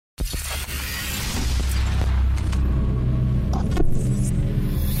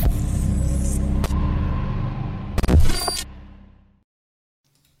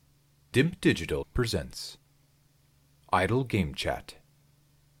DIMP Digital presents Idle Game Chat.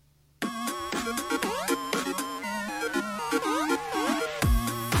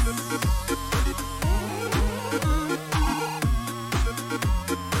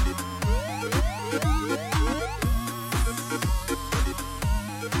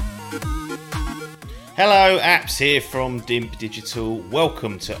 Hello, Apps here from DIMP Digital.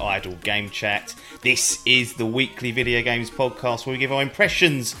 Welcome to Idle Game Chat. This is the weekly video games podcast where we give our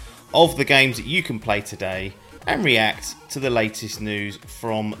impressions of the games that you can play today and react to the latest news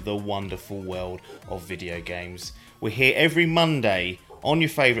from the wonderful world of video games. We're here every Monday on your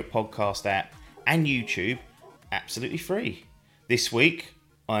favourite podcast app and YouTube, absolutely free. This week,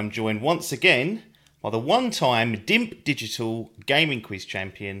 I'm joined once again by the one-time DIMP Digital Gaming Quiz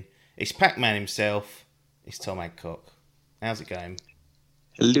champion. It's Pac-Man himself. It's Tom Adcock. How's it going?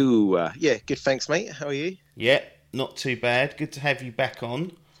 Hello. Yeah, good, thanks, mate. How are you? Yeah, not too bad. Good to have you back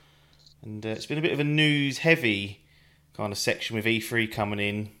on. And it's been a bit of a news-heavy kind of section with E3 coming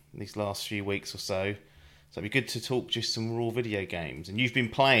in these last few weeks or so. So it'd be good to talk just some raw video games. And you've been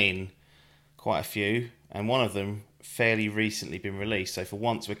playing quite a few, and one of them fairly recently been released. So for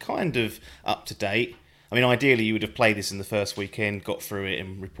once, we're kind of up to date. I mean, ideally, you would have played this in the first weekend, got through it,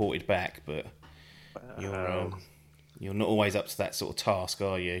 and reported back. But you're not always up to that sort of task,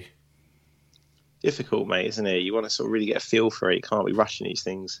 are you? Difficult, mate, isn't it? You want to sort of really get a feel for it. You can't be rushing these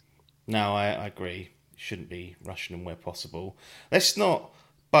things. No, I agree. You shouldn't be rushing them where possible. Let's not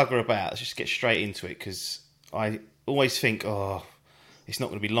bugger about. Let's just get straight into it, because I always think, it's not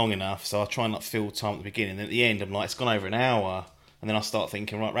going to be long enough, so I'll try and not fill time at the beginning. And at the end, I'm like, it's gone over an hour. And then I start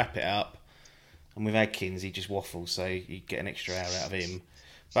thinking, right, wrap it up. And with Adkins, he just waffles, so you get an extra hour out of him.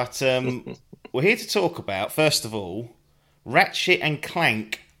 But we're here to talk about, first of all, Ratchet and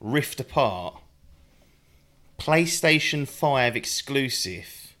Clank Rift Apart. PlayStation 5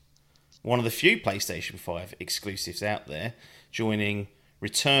 exclusive. One of the few PlayStation 5 exclusives out there, joining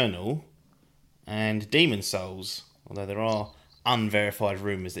Returnal and Demon's Souls. Although there are unverified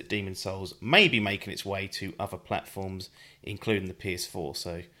rumours that Demon's Souls may be making its way to other platforms, including the PS4,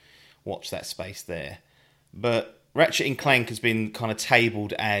 so watch that space there. But Ratchet and Clank has been kind of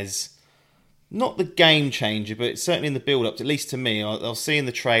tabled as not the game changer, but certainly in the build-up, at least to me. I was seeing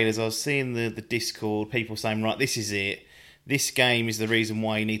the trailers, I was seeing the Discord, people saying, right, this is it. This game is the reason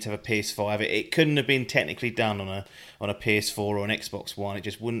why you need to have a PS5. It couldn't have been technically done on a PS4 or an Xbox One. It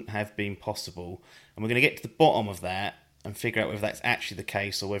just wouldn't have been possible. And we're going to get to the bottom of that and figure out whether that's actually the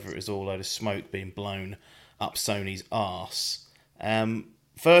case or whether it was all a load of smoke being blown up Sony's arse.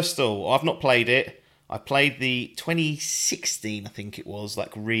 First of all, I've not played it. I played the 2016, I think it was,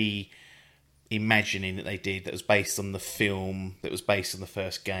 like reimagining that they did that was based on the film, that was based on the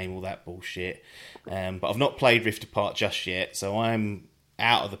first game, all that bullshit. But I've not played Rift Apart just yet, so I'm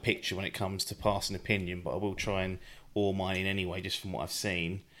out of the picture when it comes to passing opinion, but I will try and all mine in anyway, just from what I've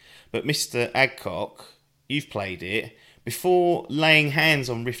seen. But Mr. Adcock, you've played it. Before laying hands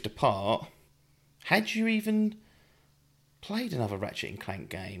on Rift Apart, had you even played another Ratchet and Clank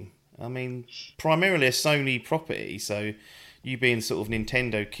game? I mean, primarily a Sony property, so you being sort of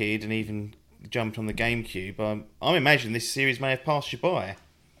Nintendo kid and even jumped on the GameCube, I'm imagining this series may have passed you by.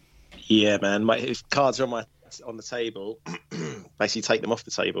 Yeah, man. If cards are on the table, basically take them off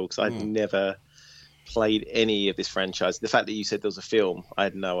the table, because I'd never played any of this franchise. The fact that you said there was a film, I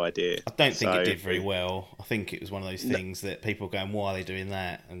had no idea. I don't think it did very well. I think it was one of those things that people are going, why are they doing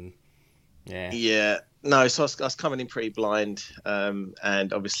that? And yeah. No, so I was coming in pretty blind,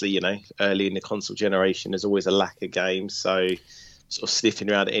 and obviously, early in the console generation, there's always a lack of games, so sort of sniffing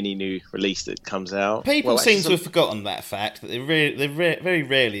around any new release that comes out. People seem to have forgotten that fact, that very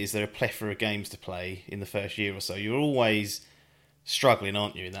rarely is there a plethora of games to play in the first year or so. You're always struggling,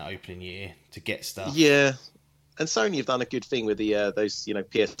 aren't you, in that opening year to get stuff? Yeah, and Sony have done a good thing with the those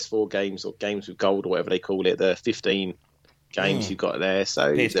PS4 games, or games with gold, or whatever they call it, the 15 games you've got there.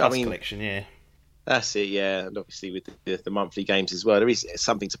 So PS Plus collection, yeah. That's it, yeah, and obviously with the monthly games as well, there is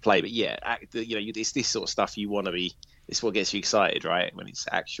something to play. But yeah, it's this sort of stuff you want to be. It's what gets you excited, right? When it's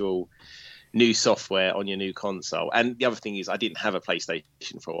actual new software on your new console. And the other thing is, I didn't have a PlayStation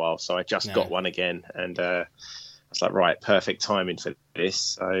for a while, so I just got one again, and I was like, right, perfect timing for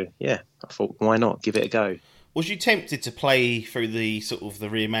this. So yeah, I thought, why not give it a go? Was you tempted to play through the sort of the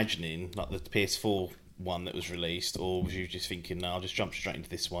reimagining, like the PS4 one that was released, or was you just thinking, no, I'll just jump straight into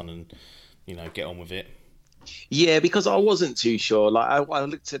this one and get on with it? Yeah, because I wasn't too sure. Like I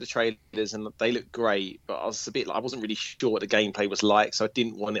looked at the trailers and they looked great, but I was a bit like, I wasn't really sure what the gameplay was like, so I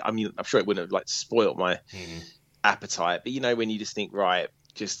didn't want it. I mean, I'm sure it wouldn't have spoiled my appetite, but when you just think, right,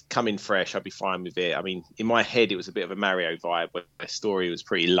 just coming fresh, I'd be fine with it. I mean, in my head, it was a bit of a Mario vibe, where the story was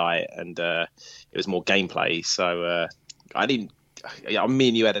pretty light and it was more gameplay. So I didn't. Me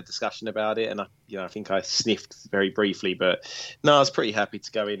and you had a discussion about it, and I think I sniffed very briefly, but no, I was pretty happy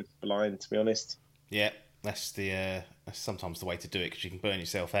to go in blind, to be honest. Yeah, that's sometimes the way to do it, because you can burn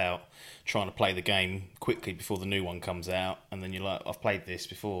yourself out trying to play the game quickly before the new one comes out, and then you're like, I've played this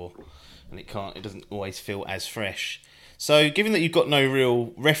before, and it doesn't always feel as fresh. So, given that you've got no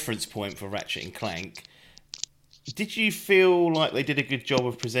real reference point for Ratchet and Clank, did you feel like they did a good job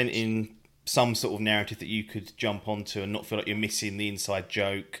of presenting some sort of narrative that you could jump onto and not feel like you're missing the inside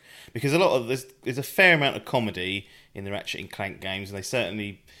joke? Because there's a fair amount of comedy in the Ratchet and Clank games, and they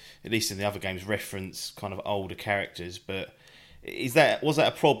certainly, at least in the other games, reference kind of older characters. But was that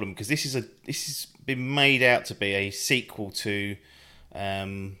a problem? Because this has been made out to be a sequel to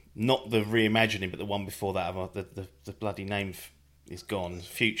not the reimagining, but the one before that. The bloody name is gone.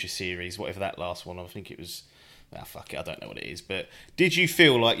 Future series, whatever that last one. I think it was. Fuck it, I don't know what it is. But did you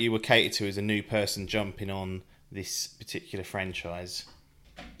feel like you were catered to as a new person jumping on this particular franchise?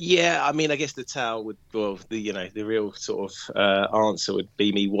 Yeah, I mean, I guess the real sort of answer would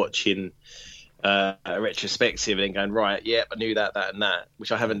be me watching a retrospective and then going, right, yep, I knew that, and that,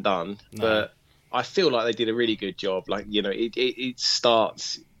 which I haven't done. No. But I feel like they did a really good job. Like, it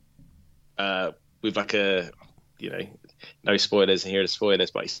starts with like a, no spoilers, and here are the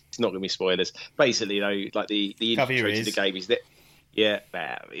spoilers, but it's not going to be spoilers. Basically, like the intro to the game is that,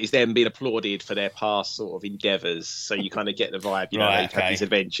 is them being applauded for their past sort of endeavours. So you kind of get the vibe, they've had these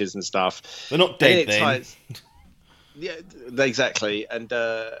adventures and stuff. They're not dead then. Yeah, exactly. And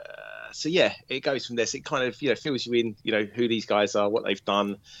so it goes from this. It kind of fills you in, who these guys are, what they've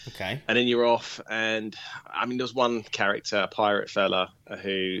done. Okay. And then you're off. And I mean, there was one character, a pirate fella,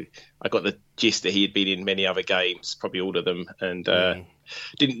 who I got the gist that he had been in many other games, probably all of them, and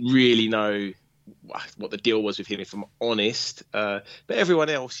didn't really know what the deal was with him, if I'm honest. But everyone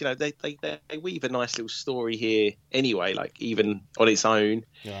else, they weave a nice little story here anyway, like even on its own.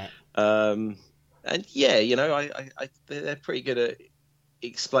 Right. And they're pretty good at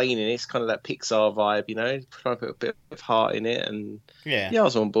explaining it. It's kind of that Pixar vibe, trying to put a bit of heart in it, and I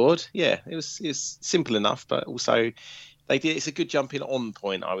was on board. Yeah, it was simple enough, but also it's a good jumping on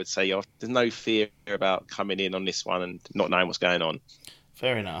point, I would say. There's no fear about coming in on this one and not knowing what's going on.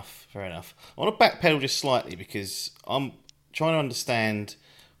 Fair enough. I want to backpedal just slightly, because I'm trying to understand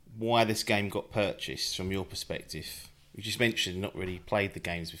why this game got purchased from your perspective. You just mentioned not really played the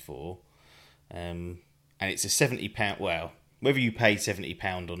games before, and it's a £70. Well, whether you paid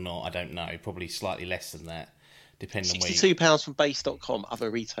 £70 or not, I don't know. Probably slightly less than that, depending on where. £62 from base.com. Other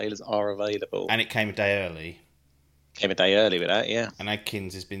retailers are available, and it came a day early. Came a day early with that, yeah. And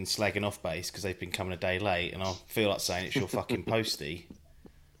Adkins has been slagging off base because they've been coming a day late, and I feel like saying it's your fucking postie.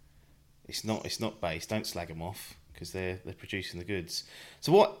 It's not base. Don't slag them off, because they're producing the goods.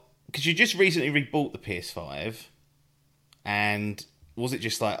 So what? Because you just recently rebought the PS5, and was it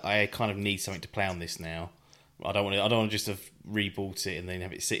just like, I kind of need something to play on this now? I don't want to just have rebought it and then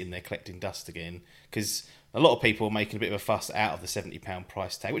have it sitting there collecting dust again. Because a lot of people are making a bit of a fuss out of the £70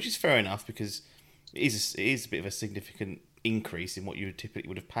 price tag, which is fair enough, because it is a bit of a significant increase in what you typically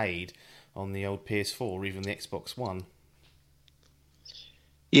would have paid on the old PS4 or even the Xbox One.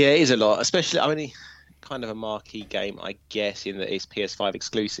 Yeah, it is a lot, especially, I mean, kind of a marquee game, I guess, in that it's PS5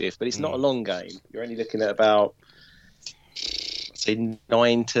 exclusive, but it's not a long game. You're only looking at about, say,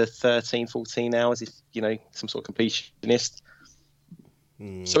 9 to 13, 14 hours if, some sort of completionist.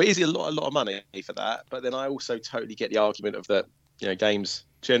 So it is a lot of money for that, but then I also totally get the argument of that, games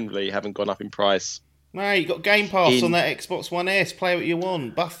generally haven't gone up in price. No, you got Game Pass on that Xbox One S. Play what you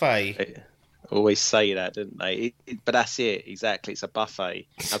want. Buffet. Always say that, don't they? But that's it, exactly. It's a buffet.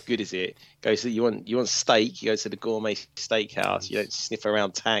 How good is it? Go to you want steak? You go to the gourmet steakhouse. You don't sniff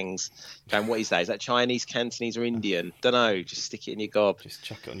around Tangs. Going, what is that? Is that Chinese, Cantonese, or Indian? Don't know. Just stick it in your gob. Just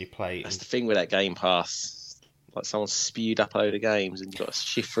chuck it on your plate. That's the thing with that Game Pass. Like someone spewed up a load of games and you've got to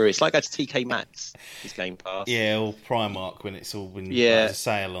shift through it. It's like going to TK Maxx, his Game Pass. Yeah, or Primark when it's all been there's a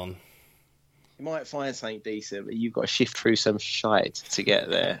sale on. You might find something decent, but you've got to shift through some shite to get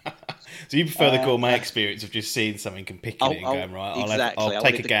there. So you prefer the gourmet experience of just seeing something and picking it and going, right, exactly. I'll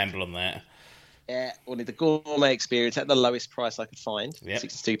take a gamble on that. Yeah, I wanted the gourmet experience at the lowest price I could find,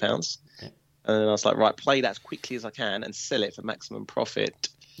 £62. Yep. And I was like, right, play that as quickly as I can and sell it for maximum profit.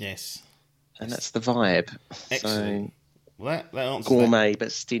 Yes. And that's the vibe. Excellent. So, well, that answers gourmet,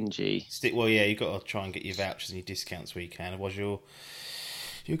 but stingy. Well, yeah, you've got to try and get your vouchers and your discounts where you can. Otherwise, you'll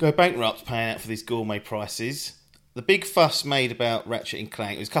go bankrupt paying out for these gourmet prices. The big fuss made about Ratchet and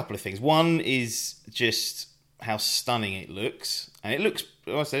Clank was a couple of things. One is just, how stunning it looks, and it looks,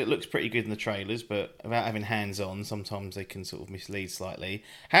 like I said, it looks pretty good in the trailers, but without having hands on, sometimes they can sort of mislead slightly.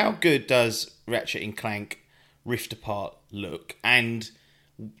 How good does Ratchet and Clank Rift Apart look? And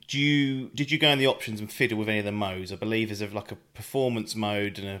did you go in the options and fiddle with any of the modes? I believe there's like a performance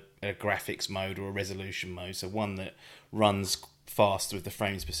mode and a graphics mode or a resolution mode. So one that runs faster with the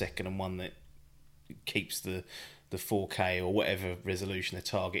frames per second, and one that keeps the 4K or whatever resolution they're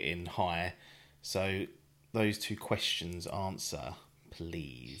targeting high. So those two questions answer,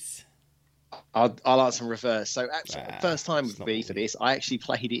 please. I'll answer in reverse. So actually, first time with me for this, I actually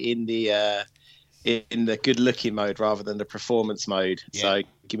played it in the good looking mode rather than the performance mode. Yeah. So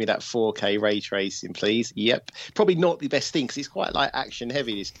give me that 4K ray tracing, please. Yep. Probably not the best thing because it's quite like action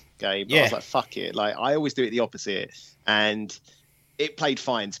heavy, this game. But I was like, fuck it. Like I always do it the opposite, and it played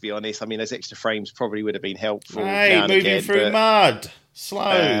fine, to be honest. I mean, those extra frames probably would have been helpful. Hey, moving through mud. Slow.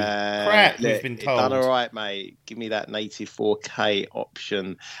 Crap, we've been told. Done all right, mate. Give me that native 4K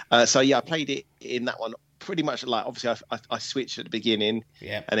option. So, yeah, I played it in that one pretty much like, obviously, I switched at the beginning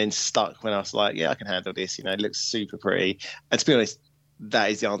and then stuck when I was like, yeah, I can handle this. You know, it looks super pretty. And to be honest, that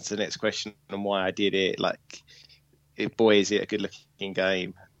is the answer to the next question and why I did it. Like, boy, is it a good-looking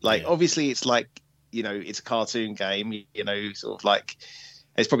game. Like, obviously, it's like, you know, it's a cartoon game, you know, sort of like,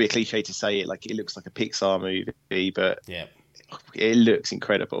 it's probably a cliche to say it, like it looks like a Pixar movie, but it looks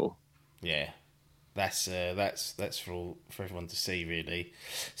incredible. Yeah, that's for everyone to see, really.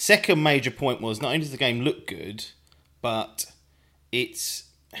 Second major point was not only does the game look good, but it's,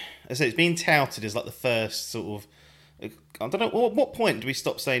 as I say, it's being touted as like the first sort of, I don't know, at what point do we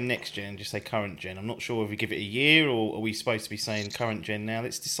stop saying next gen and just say current gen? I'm not sure if we give it a year or are we supposed to be saying current gen now.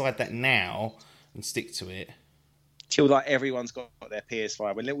 Let's decide that now and stick to it. Till like everyone's got their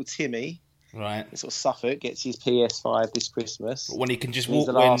PS5. When little Timmy, right, in sort of Suffolk, gets his PS5 this Christmas. When he can just walk,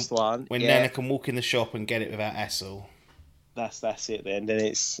 the last one. When Nana can walk in the shop and get it without hassle. That's it then. Then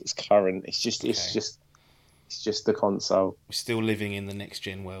it's current. It's just the console. We're still living in the next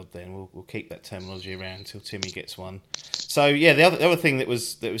gen world. Then we'll keep that terminology around until Timmy gets one. So yeah, the other thing that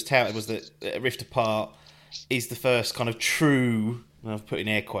was touted was that Rift Apart is the first kind of true, and I've put in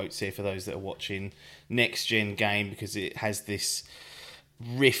air quotes here for those that are watching, next gen game, because it has this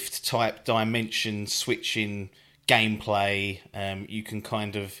Rift type dimension switching gameplay. You can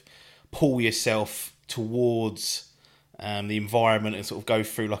kind of pull yourself towards the environment and sort of go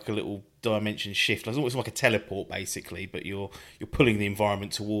through like a little dimension shift. It's almost like a teleport basically, but you're pulling the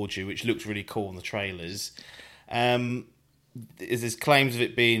environment towards you, which looks really cool in the trailers. There's claims of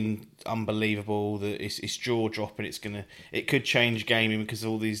it being unbelievable, that it's jaw dropping. It could change gaming because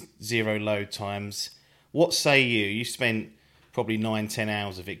of all these zero load times. What say you? You spent probably 9-10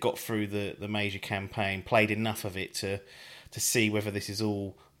 hours of it, got through the major campaign, played enough of it to see whether this is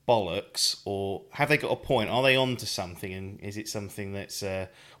all bollocks, or have they got a point? Are they on to something, and is it something that's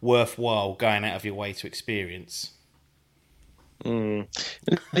worthwhile going out of your way to experience?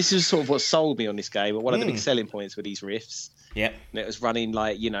 This is sort of what sold me on this game. But one of the big selling points were these rifts. Yep. And it was running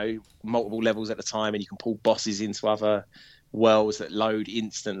like, you know, multiple levels at a time, and you can pull bosses into other worlds that load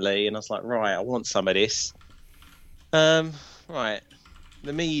instantly. And I was like, right, I want some of this. Right,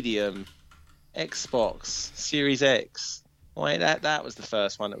 the Medium, Xbox Series X. Right, that was the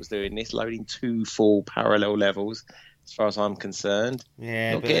first one that was doing this, loading 2 full parallel levels. As far as I'm concerned,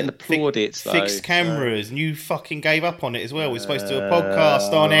 not getting the plaudits though. Fixed cameras, and you fucking gave up on it as well. We're supposed to do a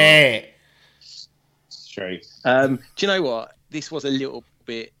podcast on it. It's true. Do you know what? This was a little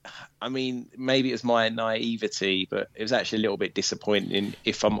bit. I mean, maybe it was my naivety, but it was actually a little bit disappointing,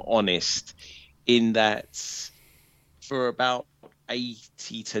 if I'm honest, in that for about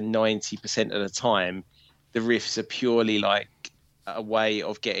 80 to 90% of the time, the rifts are purely like a way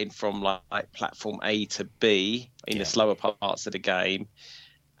of getting from like platform A to B in the slower parts of the game,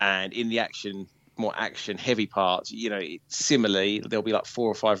 and in the more action heavy parts, you know, similarly there'll be like 4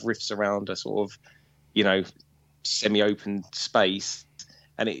 or 5 rifts around a sort of, you know, semi-open space,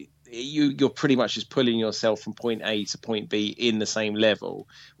 and you're pretty much just pulling yourself from point A to point B in the same level,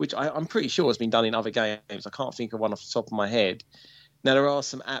 which I'm pretty sure has been done in other games. I can't think of one off the top of my head. Now, there are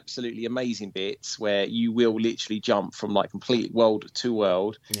some absolutely amazing bits where you will literally jump from like complete world to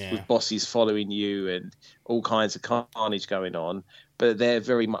world with bosses following you and all kinds of carnage going on. But they're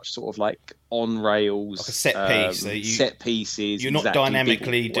very much sort of like on rails. Like a set piece. Set pieces. You're not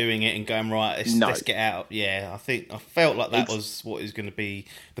dynamically doing it and going, right, let's get out. Yeah, I felt like that was what is going to be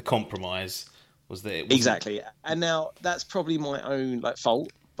the compromise. Was that it wasn't... Exactly. And now that's probably my own like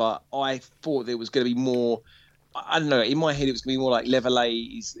fault, but I thought there was going to be more... I don't know, in my head it was going to be more like level A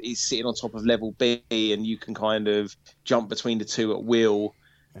is sitting on top of level B, and you can kind of jump between the two at will,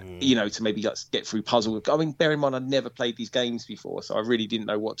 to maybe get through puzzle. I mean, bear in mind, I'd never played these games before, so I really didn't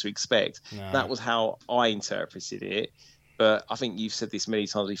know what to expect. No. That was how I interpreted it. But I think you've said this many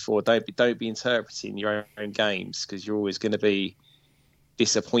times before. Don't be interpreting your own games, because you're always going to be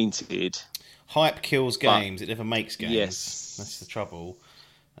disappointed. Hype kills games. It never makes games. Yes, that's the trouble.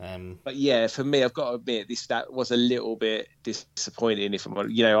 But yeah, for me, I've got to admit that was a little bit disappointing. If I'm,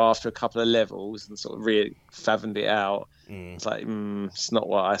 after a couple of levels and sort of really fathomed it out, it's like it's not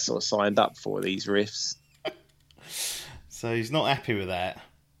what I sort of signed up for. These riffs. So he's not happy with that.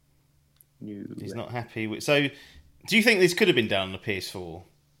 No. He's not happy with. So, do you think this could have been done on the PS4?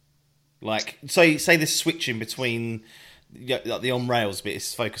 Like, say the switching between like the on rails bit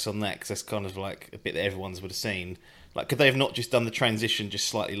is focus on that, because that's kind of like a bit that everyone's would have seen. Like, could they have not just done the transition just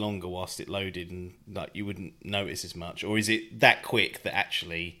slightly longer whilst it loaded, and like you wouldn't notice as much? Or is it that quick that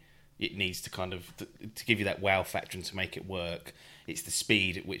actually it needs to kind of to give you that wow factor and to make it work? It's the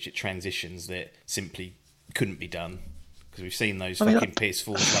speed at which it transitions that simply couldn't be done, because we've seen those fucking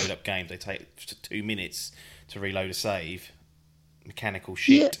PS4 load up games. They take 2 minutes to reload a save. Mechanical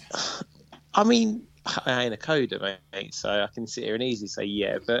shit. Yeah. I mean, I ain't a coder, mate, so I can sit here and easily say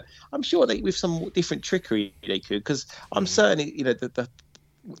yeah, but I'm sure that with some different trickery they could, because I'm certain,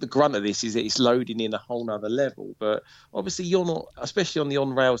 the grunt of this is that it's loading in a whole nother level. But obviously you're not, especially on the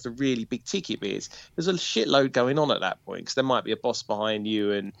on rails, the really big ticket bits, there's a shitload going on at that point, because there might be a boss behind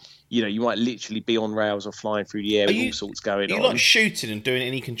you, and you might literally be on rails or flying through the air with all sorts going on. You're not shooting and doing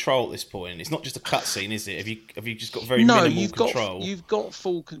any control at this point. It's not just a cutscene, is it? Have you just got very minimal control? You've got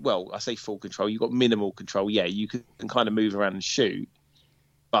full. Well, I say full control. You've got minimal control. Yeah, you can kind of move around and shoot,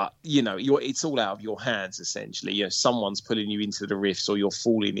 but it's all out of your hands essentially. Someone's pulling you into the rifts, or you're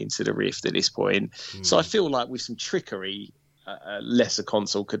falling into the rift at this point. So I feel like with some trickery, a lesser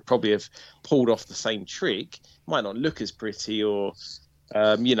console could probably have pulled off the same trick. Might not look as pretty, or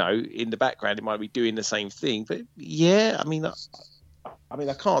in the background it might be doing the same thing. But yeah, I mean,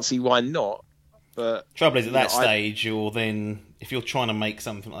 I can't see why not. But trouble is, at that stage, if you're trying to make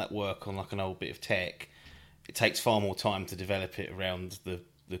something like that work on like an old bit of tech, it takes far more time to develop it around the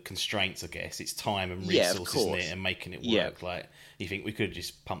constraints, I guess. It's time and resources, isn't it, and making it work. Yeah. Like, you think we could have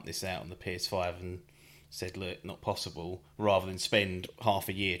just pumped this out on the PS5 and said, look, not possible, rather than spend half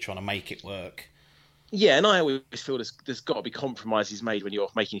a year trying to make it work. Yeah, and I always feel there's got to be compromises made when you're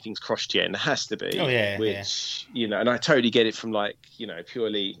making things cross-gen. There has to be. Oh, yeah. Which, and I totally get it from,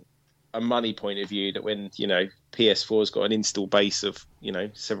 purely a money point of view, that when, PS4's got an install base of,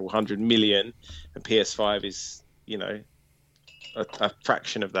 several 100 million, and PS5 is, a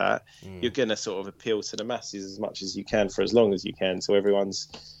fraction of that, you're going to sort of appeal to the masses as much as you can for as long as you can, so everyone's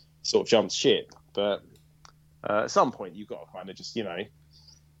sort of jumped ship. But at some point you've got to kind of just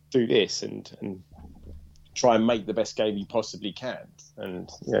do this and try and make the best game you possibly can. And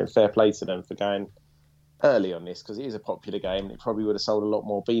fair play to them for going early on this, because it is a popular game and it probably would have sold a lot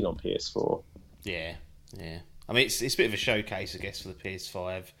more being on PS4. Yeah I mean, it's a bit of a showcase, I guess, for the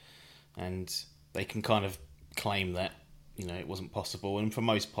PS5, and they can kind of claim that it wasn't possible, and for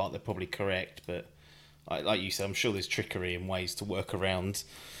most part they're probably correct. But like you said, I'm sure there's trickery and ways to work around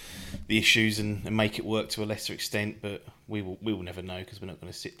the issues and make it work to a lesser extent, but we will never know, because we're not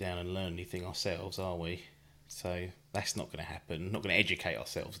going to sit down and learn anything ourselves, are we? So that's not going to happen. We're not going to educate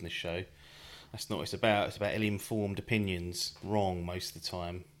ourselves in this show. That's not what it's about. It's about ill-informed opinions, wrong most of the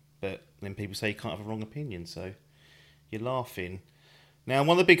time. But then people say you can't have a wrong opinion, so you're laughing. Now,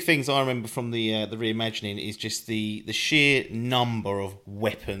 one of the big things I remember from the reimagining is just the sheer number of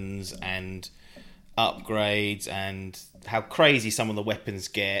weapons and upgrades, and how crazy some of the weapons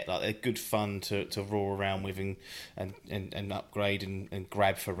get. Like, they're good fun to roar around with and upgrade and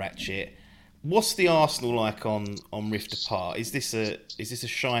grab for Ratchet. What's the arsenal like on Rift Apart? Is this a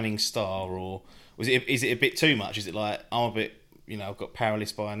shining star, or is it a bit too much? Is it like, I'm a bit, I've got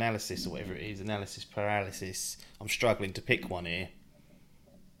paralysis by analysis, or whatever it is, analysis paralysis. I'm struggling to pick one here.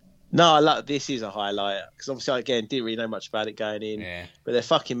 No, this is a highlight, because obviously, again, didn't really know much about it going in, but they're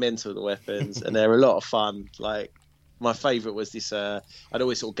fucking mental, the weapons, and they're a lot of fun. Like, my favourite was this, I'd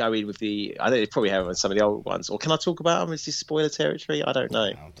always sort of go in with I don't know, probably have on some of the old ones, or can I talk about them? Is this spoiler territory? I don't know.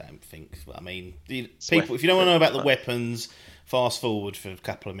 I don't think, I mean, people, if you don't want to know about the weapons, fast forward for a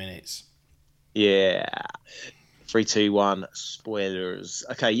couple of minutes. Yeah. 3, 2, 1, spoilers.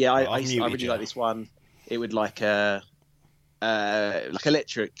 Okay, yeah, I really like this one. It would electrocute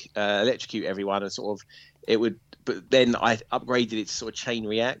everyone, and sort of but then I upgraded it to sort of chain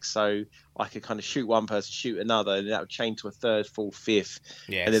react, so I could kind of shoot one person, shoot another, and that would chain to a third, fourth, fifth,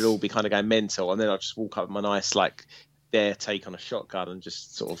 and it'd all be kind of going mental, and then I'd just walk up with my nice their take on a shotgun and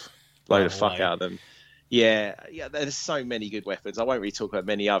just sort of blow the fuck out of them. Yeah. There's so many good weapons. I won't really talk about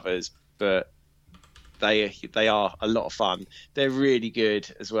many others, but they are a lot of fun. They're really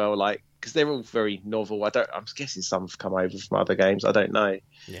good as well, like because they're all very novel. I'm guessing some have come over from other games. I don't know,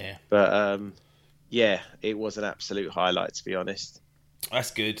 Yeah. but yeah, it was an absolute highlight, to be honest.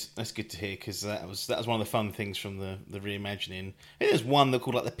 That's good. That's good to hear because that was one of the fun things from the reimagining. I think there's one that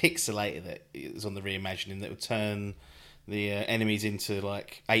called like the Pixelator that is on the reimagining that would turn the enemies into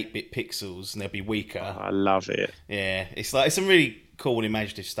like 8-bit pixels and they'll be weaker. I love it. Yeah, it's some really cool and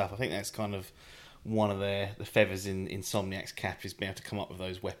imaginative stuff. I think that's kind of one of the feathers in Insomniac's cap is being able to come up with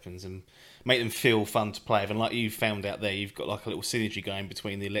those weapons and make them feel fun to play with. And like you found out there, you've got like a little synergy going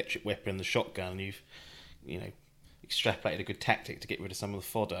between the electric weapon and the shotgun. And you've extrapolated a good tactic to get rid of some of the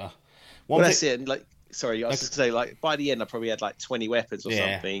fodder. That's it. And like, sorry, I was just gonna say, like, by the end, I probably had like 20 weapons or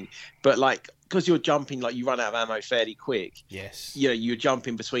something. But like, because you're jumping, like, you run out of ammo fairly quick. Yes. You're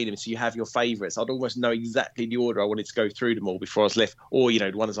jumping between them, so you have your favourites. I'd almost know exactly the order I wanted to go through them all before I was left, or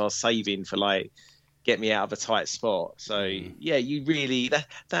the ones I was saving for like get me out of a tight spot. So yeah, you really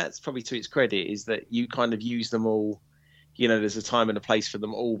that's probably to its credit is that you kind of use them all. There's a time and a place for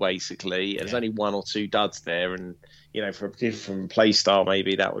them all, basically. And there's only one or two duds there, and for a different play style,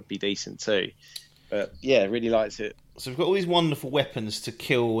 maybe that would be decent too. But yeah, really liked it. So we've got all these wonderful weapons to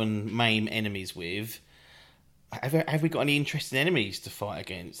kill and maim enemies with. Have we got any interesting enemies to fight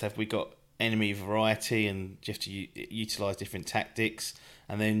against? Have we got enemy variety, and you have to utilise different tactics?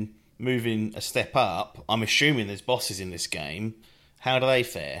 And then moving a step up, I'm assuming there's bosses in this game. How do they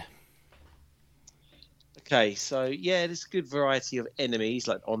fare? Okay, so yeah, there's a good variety of enemies,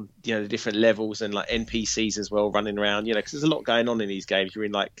 like on the different levels, and like NPCs as well running around. Because there's a lot going on in these games. You're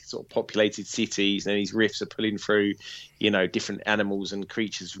in like sort of populated cities, and these rifts are pulling through, different animals and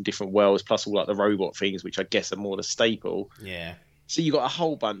creatures from different worlds, plus all like the robot things, which I guess are more the staple. Yeah. So you got a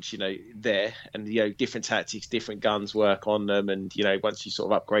whole bunch, there, and different tactics, different guns work on them, and once you sort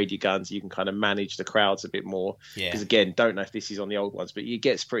of upgrade your guns, you can kind of manage the crowds a bit more. Yeah. Because again, don't know if this is on the old ones, but it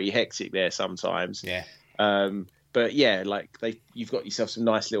gets pretty hectic there sometimes. Yeah. But yeah, like you've got yourself some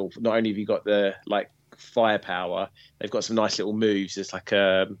nice little. Not only have you got the like firepower, they've got some nice little moves. There's like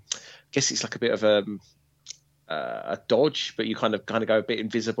I guess it's like a bit of a dodge, but you kind of go a bit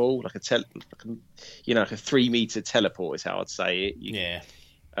invisible, like a 3-meter teleport is how I'd say it.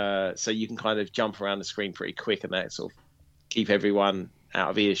 So you can kind of jump around the screen pretty quick, and that sort of keep everyone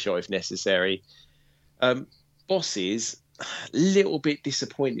out of earshot if necessary. Bosses. A little bit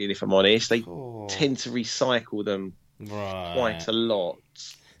disappointing, if I'm honest. They tend to recycle them quite a lot.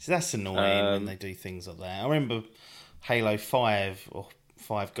 So that's annoying when they do things like that. I remember Halo 5 or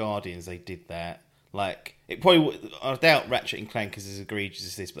 5 Guardians, they did that. Like, it probably, I doubt Ratchet and Clank is as egregious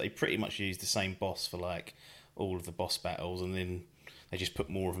as this, but they pretty much used the same boss for like all of the boss battles, and then they just put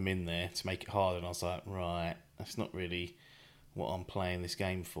more of them in there to make it harder. And I was like, right, that's not really what I'm playing this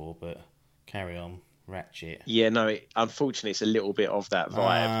game for, but carry on. Ratchet. Yeah, no, unfortunately, it's a little bit of that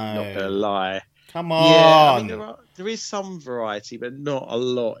vibe, not going to lie. Come on! Yeah, I mean, there is some variety, but not a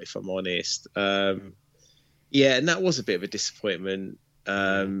lot, if I'm honest. Yeah, and that was a bit of a disappointment,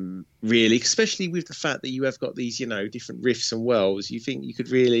 really, especially with the fact that you have got these, different rifts and worlds. You think you could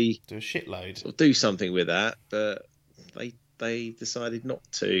really do a shitload, or do something with that, but they decided not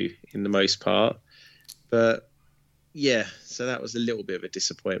to, in the most part. But yeah, so that was a little bit of a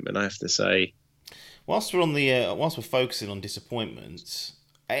disappointment, I have to say. Whilst we're focusing on disappointments,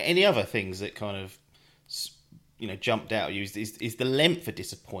 any other things that kind of jumped out at you is the length of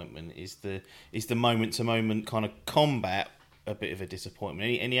disappointment, is the moment to moment kind of combat a bit of a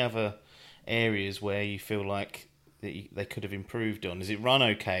disappointment. Any other areas where you feel like that they could have improved on? Is it run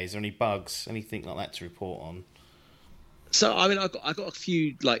okay? Is there any bugs, anything like that to report on? So I mean, I got a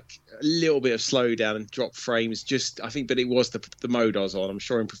few, like a little bit of slowdown and drop frames. Just I think, but it was the mode I was on. I'm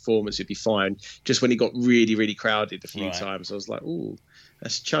sure in performance it'd be fine. Just when it got really, really crowded a few times, I was like, "Ooh,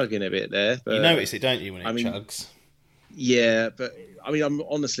 that's chugging a bit there." But, you notice it, don't you, when it chugs? Yeah, but I mean, I'm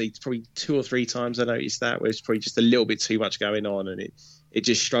honestly it's probably 2 or 3 times I noticed that where it's probably just a little bit too much going on, and it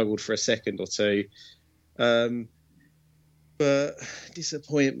just struggled for a second or two. But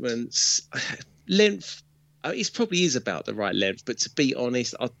disappointments, length. It probably is about the right length, but to be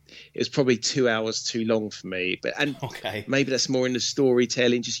honest, it was probably 2 hours too long for me. Maybe that's more in the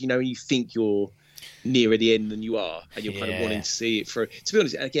storytelling. Just you think you're nearer the end than you are, and you're kind of wanting to see it through. To be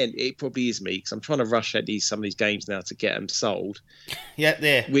honest, again, it probably is me because I'm trying to rush at some of these games now to get them sold. Yeah,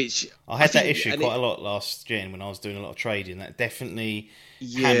 there. Which I had that issue quite a lot last gen when I was doing a lot of trading. That definitely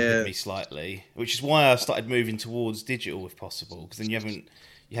hampered me slightly, which is why I started moving towards digital if possible, because then you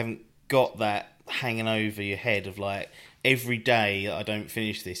haven't got that hanging over your head of like, every day that I don't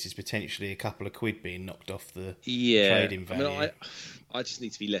finish this is potentially a couple of quid being knocked off the Yeah, trading value. I mean, I just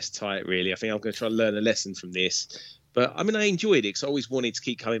need to be less tight, really. I think I'm going to try and learn a lesson from this. But I mean, I enjoyed it because I always wanted to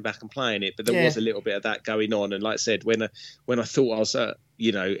keep coming back and playing it. But there was a little bit of that going on, and like I said, when I thought I was at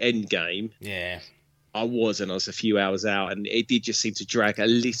end game, I was a few hours out, and it did just seem to drag a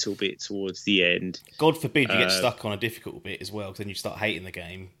little bit towards the end. God forbid you get stuck on a difficult bit as well, because then you start hating the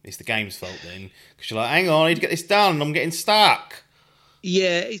game. It's the game's fault then, because you're like, hang on, I need to get this done, and I'm getting stuck.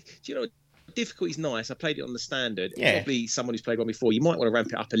 Yeah, difficulty's nice. I played it on the standard. Yeah. Probably someone who's played one before, you might want to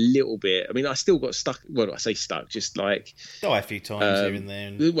ramp it up a little bit. I mean, I still got stuck. Well, I say stuck, just like die a few times here and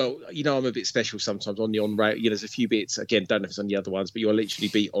there. Well, I'm a bit special sometimes on the on-rail. There's a few bits, again, don't know if it's on the other ones, but you'll literally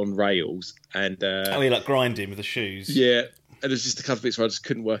be on rails. And you like grinding with the shoes. Yeah. And there's just a couple of bits where I just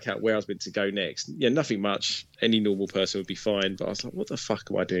couldn't work out where I was meant to go next. Yeah, nothing much. Any normal person would be fine. But I was like, what the fuck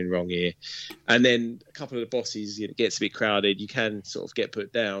am I doing wrong here? And then a couple of the bosses, it gets a bit crowded. You can sort of get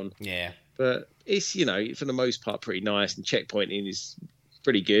put down. Yeah. But it's, for the most part, pretty nice. And checkpointing is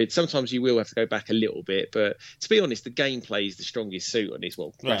pretty good. Sometimes you will have to go back a little bit. But to be honest, the gameplay is the strongest suit on this.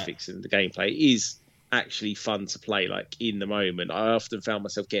 Well, graphics and the gameplay is actually fun to play, like, in the moment. I often found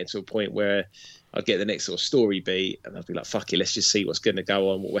myself getting to a point where I'd get the next sort of story beat and I'd be like, fuck it, let's just see what's going to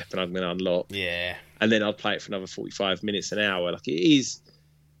go on, what weapon I'm going to unlock. Yeah. And then I'd play it for another 45 minutes, an hour. Like, it is,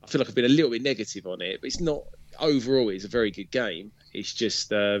 I feel like I've been a little bit negative on it, but it's not, overall, it's a very good game. It's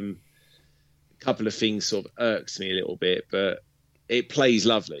just a couple of things sort of irks me a little bit, but it plays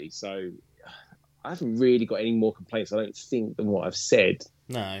lovely. So I haven't really got any more complaints, I don't think, than what I've said.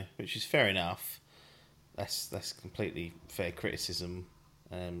 No, which is fair enough. That's completely fair criticism,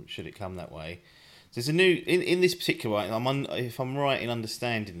 should it come that way. There's a new in this particular one. If I'm right in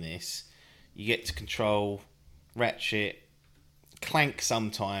understanding this, you get to control Ratchet, Clank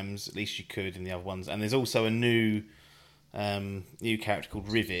sometimes. At least you could in the other ones. And there's also a new character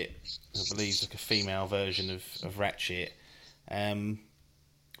called Rivet. I believe it's like a female version of Ratchet. We've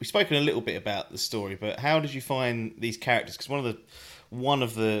spoken a little bit about the story, but how did you find these characters? Because one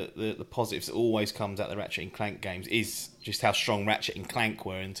of the positives that always comes out of the Ratchet and Clank games is just how strong Ratchet and Clank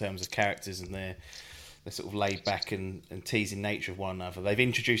were in terms of characters and their sort of laid back and teasing nature of one another. They've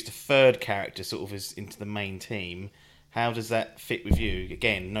introduced a third character sort of as into the main team. How does that fit with you?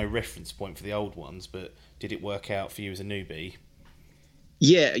 Again, no reference point for the old ones, but did it work out for you as a newbie?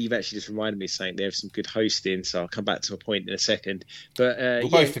 Yeah, you've actually just reminded me of something. There's some good hosting, so I'll come back to a point in a second. But we'll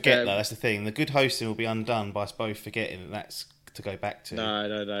both forget, though, that's the thing. The good hosting will be undone by us both forgetting that that's to go back to.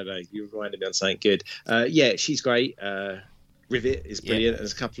 No. You reminded me on something good. Yeah, she's great. Rivet is brilliant.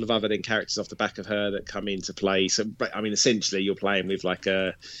 There's a couple of other characters off the back of her that come into play. So, I mean, essentially, you're playing with like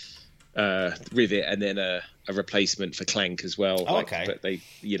a Rivet and then a replacement for Clank as well. Oh, okay. But they,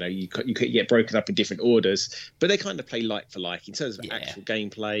 you could get broken up in different orders, but they kind of play like for like in terms of actual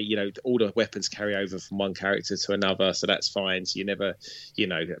gameplay. All the weapons carry over from one character to another, so that's fine. So you never,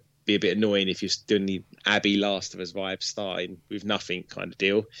 be a bit annoying if you're doing the Abby Last of Us vibe, starting with nothing kind of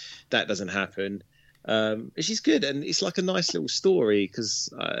deal. That doesn't happen. She's good, and it's like a nice little story because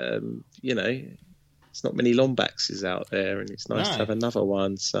it's not many Lombaxes out there, and it's nice to have another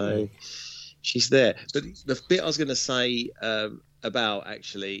one. So she's there. But the bit I was going to say about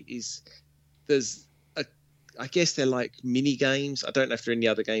actually is I guess they're like mini games. I don't know if there are any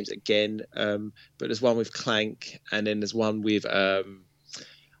other games again, but there's one with Clank, and then there's one with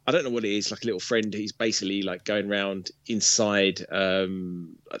I don't know what it is, like a little friend who's basically like going around inside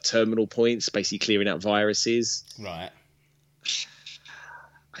terminal points, basically clearing out viruses. Right.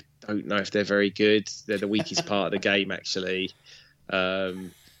 I don't know if they're very good. They're the weakest part of the game, actually.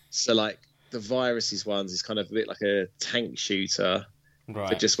 So like the viruses ones is kind of a bit like a tank shooter. Right.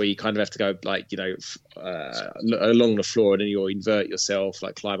 But just where you kind of have to go like, along the floor, and then you'll invert yourself,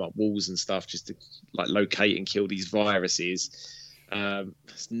 like climb up walls and stuff just to like locate and kill these viruses.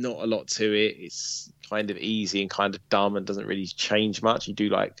 There's not a lot to it. It's kind of easy and kind of dumb and doesn't really change much. You do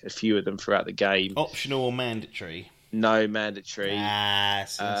like a few of them throughout the game. Optional or mandatory? No, mandatory.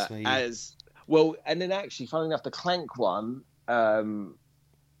 So sweet. As well, and then actually, funnily enough, the Clank one,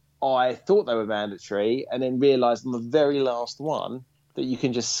 I thought they were mandatory, and then realised on the very last one that you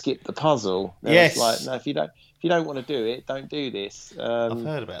can just skip the puzzle. And yes. It's like, no, if you don't want to do it, don't do this. I've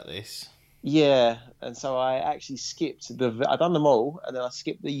heard about this. Yeah, and so I actually skipped I've done them all, and then I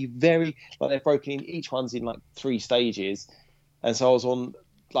skipped the they're broken in. Each one's in like 3 stages, and so I was on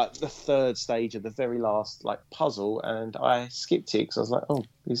like the 3rd stage of the very last like puzzle, and I skipped it because I was like, oh,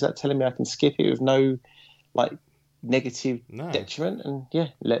 is that telling me I can skip it with no like negative detriment? And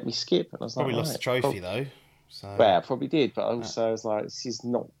let me skip. And I was probably like, lost the trophy though. So. Well, I probably did, but also I was like, this is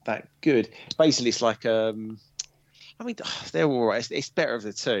not that good. Basically, it's like I I mean, they're all right. It's better of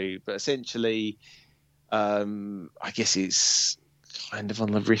the two, but essentially, I guess it's kind of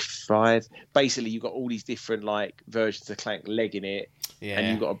on the Rift 5. Basically, you've got all these different like versions of Clank legging it, and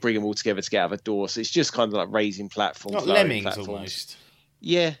you've got to bring them all together to get out of a door. So it's just kind of like raising platforms, Not lowering Lemmings platforms. almost.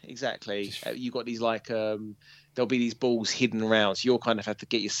 Yeah, exactly. You've got these like there'll be these balls hidden around, so you'll kind of have to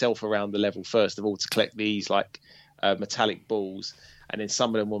get yourself around the level first of all to collect these like metallic balls, and then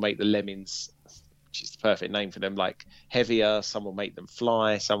some of them will make the lemmings, which is the perfect name for them, like heavier. Some will make them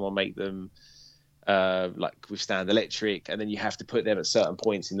fly. Some will make them like withstand electric, and then you have to put them at certain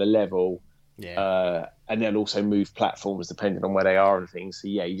points in the level. And they'll also move platforms depending on where they are and things. So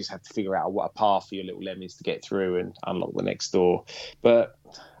yeah, you just have to figure out what a path for your little lemmings to get through and unlock the next door. But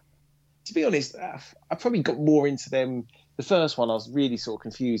to be honest, I probably got more into them. The first one, I was really sort of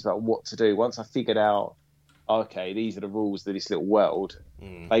confused about what to do. Once I figured out, okay, these are the rules of this little world,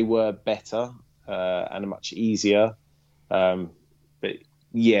 they were better and much easier. But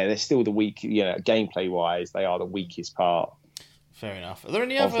yeah, they're still the weak. Gameplay wise, they are the weakest part. Fair enough. Are there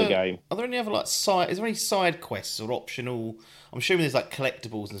any of other the game. Are there any other like side? Is there any side quests or optional? I'm assuming there's like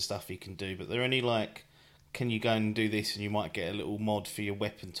collectibles and stuff you can do, but are there any like? Can you go and do this and you might get a little mod for your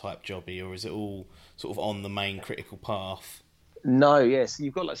weapon type jobby, or is it all sort of on the main critical path? No, yes,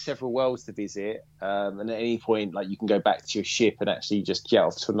 you've got like several worlds to visit, and at any point, like you can go back to your ship and actually just get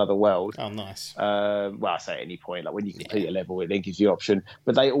off to another world. Oh, nice. Well, I say at any point, like when you complete a level, it then gives you the option.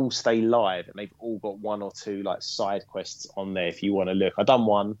 But they all stay live, and they've all got one or two like side quests on there if you want to look. I've done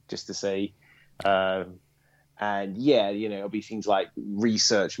one just to see, and yeah, it'll be things like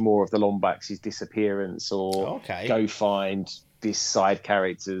research more of the Lombax's disappearance, or go find this side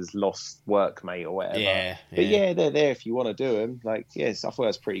character's lost workmate or whatever. But yeah, they're there if you want to do them. Like, yes, I thought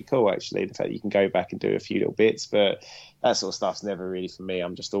that's pretty cool actually. The fact that you can go back and do a few little bits, but that sort of stuff's never really for me.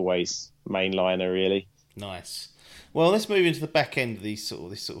 I'm just always mainliner really. Nice. Well, let's move into the back end of this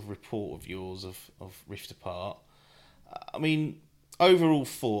sort of report of yours of Rift Apart. I mean, overall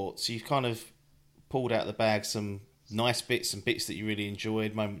thoughts. You've kind of pulled out of the bag some nice bits and bits that you really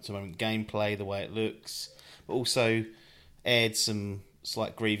enjoyed, moment to moment gameplay, the way it looks, but also aired some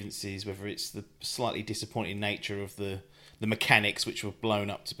slight grievances, whether it's the slightly disappointing nature of the mechanics, which were blown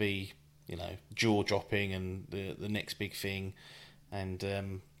up to be, jaw dropping and the next big thing,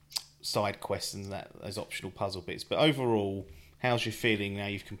 and side quests and those optional puzzle bits. But overall, how's your feeling now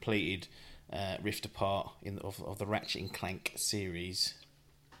you've completed Rift Apart of the Ratchet and Clank series?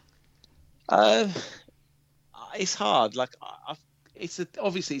 It's hard. Like,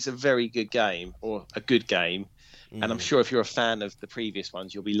 obviously it's a very good game, or a good game. And I'm sure if you're a fan of the previous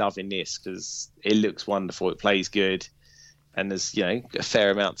ones, you'll be loving this because it looks wonderful. It plays good, and there's a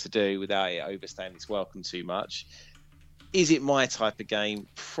fair amount to do without it overstaying its welcome too much. Is it my type of game?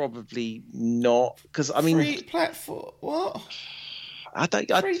 Probably not. Because I mean, free platform. What? I don't.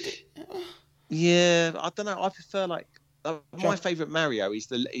 Yeah, I don't know. I prefer my favourite Mario is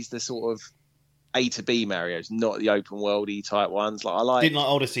the sort of A to B Mario's, not the open worldy type ones. Didn't like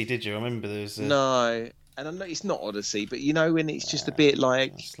Odyssey, did you? I remember there was no. And I know it's not Odyssey, but when it's just a bit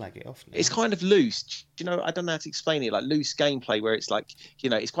like... I'll slag it off now. It's kind of loose. I don't know how to explain it. Like loose gameplay where it's like,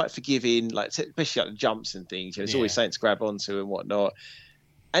 it's quite forgiving, like especially like the jumps and things. There's always something to grab onto and whatnot.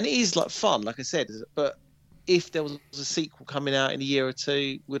 And it is like fun, like I said. But if there was a sequel coming out in a year or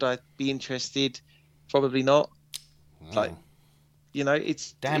two, would I be interested? Probably not. Oh. Like,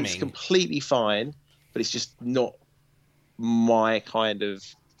 it's completely fine, but it's just not my kind of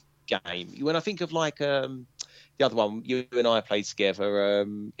game. When I think of like the other one you and I played together,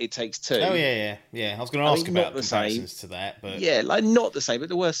 It Takes Two. Oh yeah. I was going to ask about comparisons to that, but like not the same. But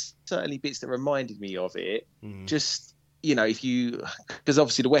there were certainly bits that reminded me of it. Just if you, because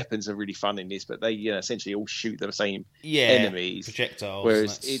obviously the weapons are really fun in this, but they essentially all shoot the same enemies, projectiles.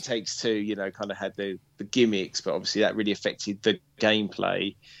 Whereas It Takes Two, kind of had the gimmicks, but obviously that really affected the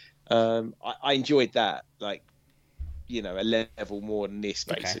gameplay. I enjoyed that, like. A level more than this,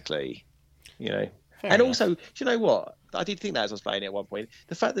 basically. Fair and enough. Also, do you know what? I did think that as I was playing it at one point.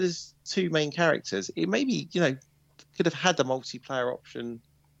 The fact that there's two main characters, it maybe could have had the multiplayer option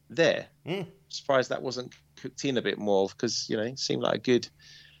there. Surprised that wasn't cooked in a bit more because it seemed like a good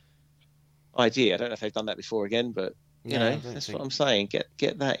idea. I don't know if they've done that before again, but that's what I'm saying.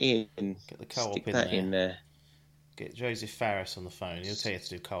 Get that in. Get the co-op stick that in there. Get Joseph Faris on the phone. He'll tell you how to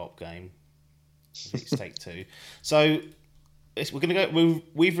do co-op game. It's Take Two. So we're going to go.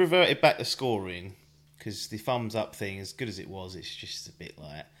 We've reverted back to scoring because the thumbs up thing, as good as it was, it's just a bit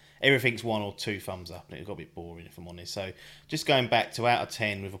like everything's 1 or 2 thumbs up, and it got a bit boring if I'm honest. So just going back to out of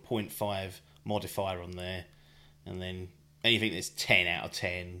 10 with a 0.5 modifier on there, and then anything that's 10 out of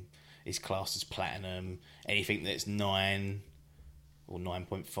 10, is classed as platinum. Anything that's 9 or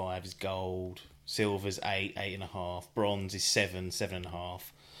 9.5 is gold. Silver's 8, 8.5. Bronze is 7, 7.5.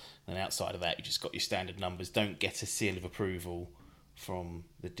 And outside of that, you just got your standard numbers. Don't get a seal of approval from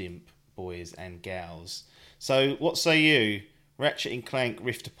the DIMP boys and gals. So, what say you? Ratchet and Clank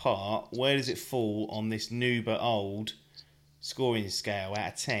Rift Apart, where does it fall on this new but old scoring scale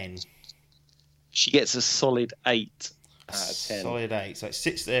out of 10? She gets a solid 8 out of 10. Solid 8. So it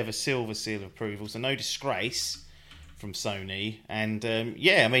sits there with a silver seal of approval. So no disgrace from Sony. And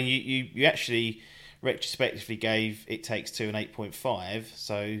yeah, I mean, you actually retrospectively gave It Takes Two an 8.5.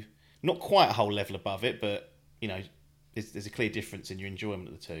 So not quite a whole level above it, but, you know, there's a clear difference in your enjoyment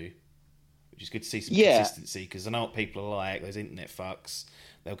of the two. Which is good to see some consistency, because I know what people are like, those internet fucks.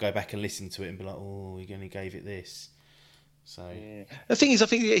 They'll go back and listen to it and be like, oh, you only gave it this. So the thing is, I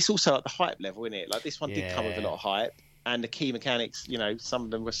think it's also at the hype level, isn't it? Like, this one did come with a lot of hype, and the key mechanics, you know, some of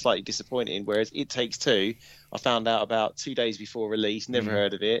them were slightly disappointing. Whereas It Takes Two, I found out about 2 days before release, never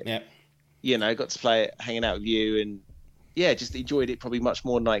heard of it. Yeah. You know, got to play it, hanging out with you, and yeah, just enjoyed it probably much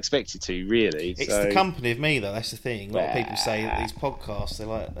more than I expected to. Really, it's the company of me though. That's the thing. A lot of people say that these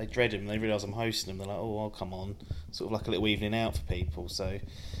podcasts, they dread them. They realise I'm hosting them. They're like, oh, I'll come on, sort of like a little evening out for people. So,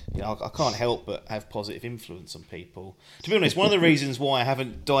 you know, I can't help but have positive influence on people. To be honest, one of the reasons why I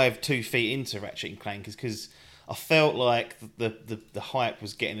haven't dived 2 feet into Ratchet and Clank is because I felt like the hype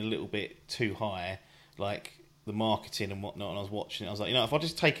was getting a little bit too high, like the marketing and whatnot. And I was watching it. I was like, you know, if I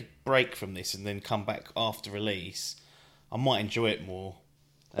just take a break from this and then come back after release, I might enjoy it more.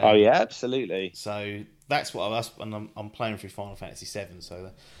 Oh yeah, absolutely. So that's what I'm playing through Final Fantasy VII.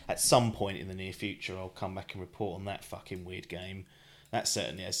 So at some point in the near future, I'll come back and report on that fucking weird game. That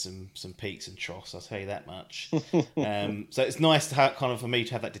certainly has some peaks and troughs. I'll tell you that much. So it's nice to have, kind of for me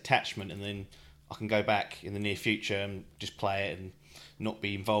to have that detachment, and then I can go back in the near future and just play it and not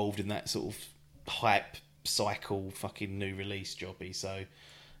be involved in that sort of hype cycle, fucking new release jobby. So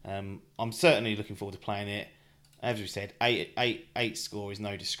I'm certainly looking forward to playing it. As we said, 8 score is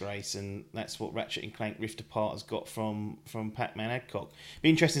no disgrace, and that's what Ratchet and Clank Rift Apart has got from Pat-Man Adcock.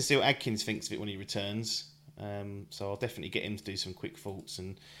 Be interesting to see what Adkins thinks of it when he returns. So I'll definitely get him to do some quick thoughts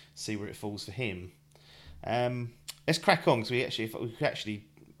and see where it falls for him. Let's crack on, because if we actually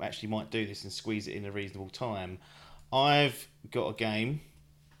might do this and squeeze it in a reasonable time. I've got a game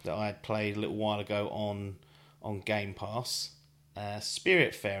that I had played a little while ago on Game Pass.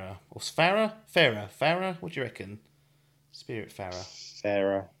 Spiritfarer or Farah? What do you reckon? Spiritfarer.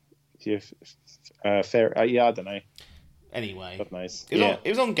 Farah. Yeah, I don't know. Anyway, God knows. It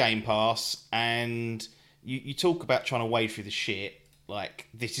was on Game Pass, and you talk about trying to wade through the shit. Like,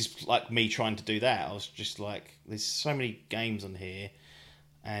 this is like me trying to do that. I was just like, there's so many games on here,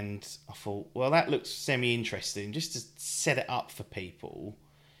 and I thought, well, that looks semi-interesting. Just to set it up for people,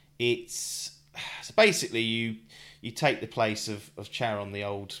 it's so basically you take the place of Charon, the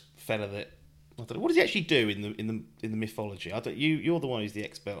old fella that, I don't know, what does he actually do in the mythology? You're the one who's the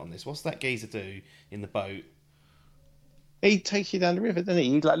expert on this. What's that geezer do in the boat? He takes you down the river, doesn't he?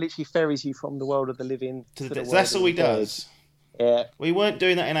 He like literally ferries you from the world of the living to the so that's all he does. Yeah. Well, he weren't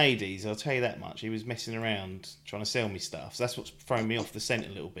doing that in Hades, I'll tell you that much. He was messing around trying to sell me stuff. So that's what's thrown me off the scent a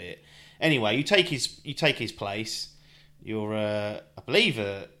little bit. Anyway, you take his place. You're I believe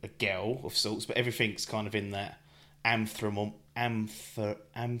a girl of sorts, but everything's kind of in that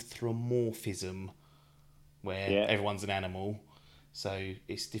anthropomorphism where everyone's an animal, so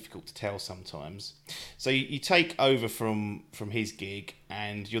it's difficult to tell sometimes. So you take over from his gig,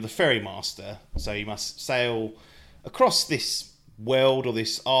 and you're the ferry master, so you must sail across this world, or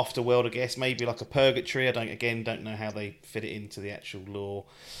this afterworld, I guess, maybe like a purgatory. I don't know how they fit it into the actual lore.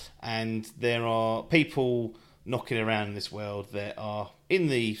 And there are people knocking around in this world that are in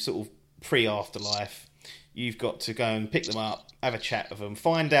the sort of pre-afterlife. You've got to go and pick them up, have a chat with them,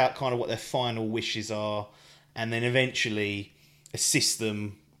 find out kind of what their final wishes are, and then eventually assist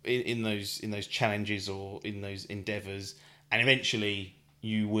them in those challenges or in those endeavours. And eventually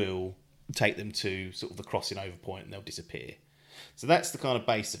you will take them to sort of the crossing over point, and they'll disappear. So that's the kind of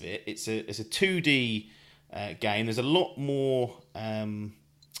base of it. It's a 2D game. There's a lot more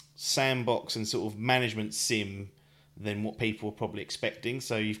sandbox and sort of management sim than what people were probably expecting.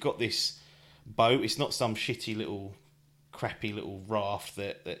 So you've got this boat. It's not some shitty little crappy little raft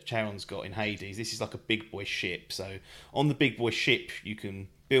that Charon's got in Hades. This is like a big boy ship. So on the big boy ship you can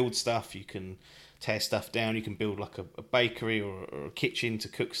build stuff, you can tear stuff down, you can build like a bakery or a kitchen to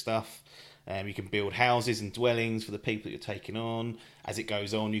cook stuff. You can build houses and dwellings for the people that you're taking on. As it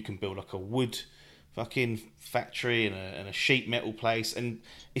goes on, you can build like a wood fucking factory and a sheet metal place, and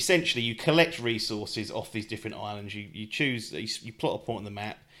essentially you collect resources off these different islands. You choose, you plot a point on the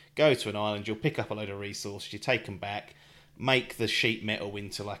map, go to an island, you'll pick up a load of resources, you take them back, make the sheet metal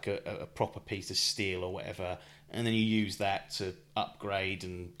into like a proper piece of steel or whatever, and then you use that to upgrade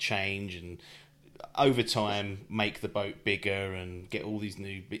and change and over time make the boat bigger and get all these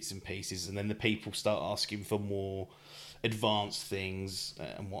new bits and pieces, and then the people start asking for more advanced things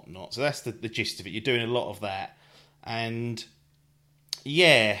and whatnot. So that's the gist of it. You're doing a lot of that, and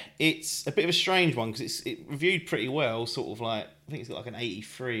yeah, it's a bit of a strange one because it reviewed pretty well, sort of like, I think it's got like an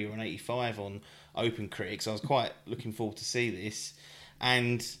 83 or an 85 on OpenCritic, so I was quite looking forward to see this.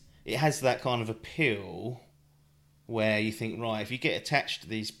 And it has that kind of appeal where you think, right, if you get attached to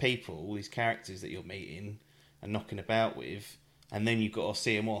these people, these characters that you're meeting and knocking about with, and then you've got to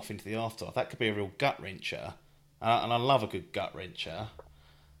see them off into the afterlife, that could be a real gut-wrencher. And I love a good gut-wrencher.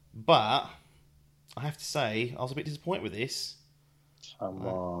 But I have to say, I was a bit disappointed with this. Come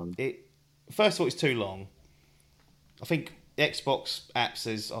on. First of all, it's too long. I think the Xbox app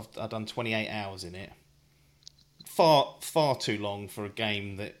says I've done 28 hours in it. Far too long for a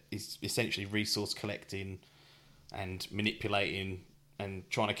game that is essentially resource collecting and manipulating and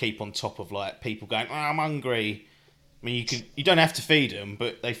trying to keep on top of like people going, oh, I'm hungry. I mean, you don't have to feed them,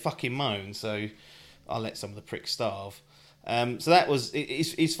 but they fucking moan. So I'll let some of the pricks starve. So that was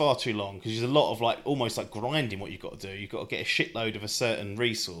it's far too long because there's a lot of like almost like grinding what you've got to do. You've got to get a shitload of a certain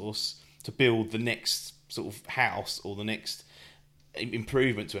resource to build the next sort of house or the next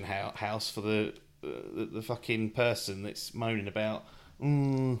improvement to a house for the fucking person that's moaning about,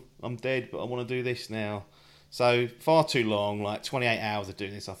 I'm dead, but I want to do this now. So far too long, like 28 hours of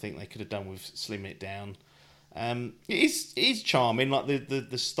doing this. I think they could have done with slimming it down. It is charming, like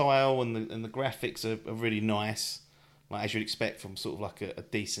the style and the graphics are really nice, like as you'd expect from sort of like a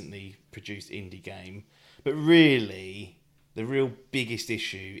decently produced indie game. But really, the real biggest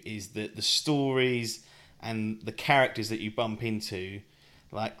issue is that the stories and the characters that you bump into,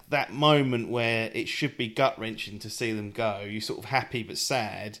 like that moment where it should be gut-wrenching to see them go, you're sort of happy but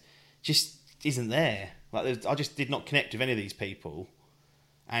sad, just isn't there. Like I just did not connect with any of these people,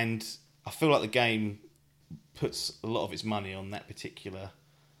 and I feel like the game puts a lot of its money on that particular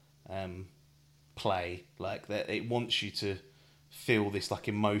play. Like that, it wants you to feel this like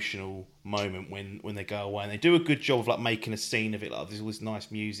emotional moment when they go away, and they do a good job of like making a scene of it. Like there's all this nice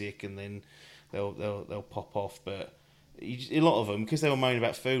music, and then they'll pop off. But a lot of them, because they were moaning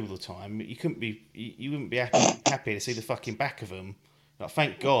about food all the time, you wouldn't be happy to see the fucking back of them. Like,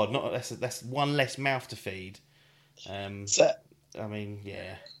 thank God, that's one less mouth to feed. I mean,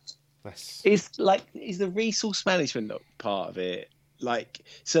 yeah, that's. Is the resource management part of it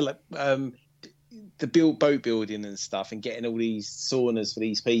the boat building and stuff and getting all these saunas for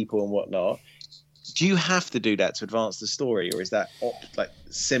these people and whatnot? Do you have to do that to advance the story, or is that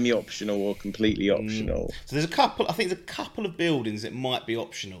semi-optional or completely optional? So there's a couple of buildings that might be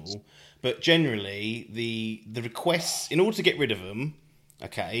optional, but generally the requests, in order to get rid of them,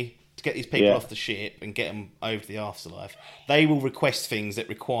 okay, to get these people off the ship and get them over to the afterlife, they will request things that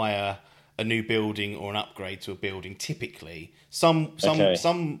require a new building or an upgrade to a building. Typically, some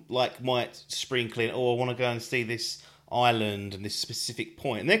like might sprinkle in, oh, I want to go and see this island and this specific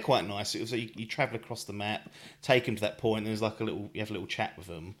point, and they're quite nice. So you travel across the map, take them to that point, and there's like you have a little chat with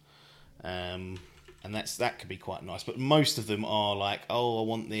them, and that could be quite nice. But most of them are like, oh, I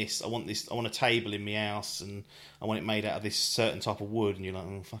want this, I want a table in my house, and I want it made out of this certain type of wood, and you're like,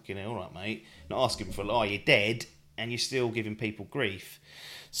 oh, fucking hell, all right, mate. Not asking for, oh, you're dead, and you're still giving people grief.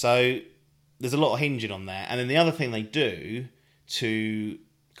 So there's a lot of hinging on that. And then the other thing they do to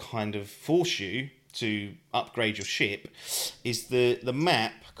kind of force you to upgrade your ship is the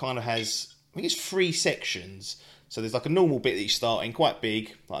map kind of has, I think it's 3 sections. So there's like a normal bit that you start in, quite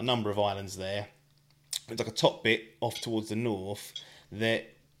big, like a number of islands there. There's like a top bit off towards the north that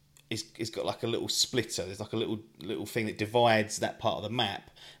it's got like a little splitter. There's like a little thing that divides that part of the map.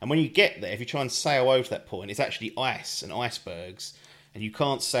 And when you get there, if you try and sail over to that point, it's actually ice and icebergs. And you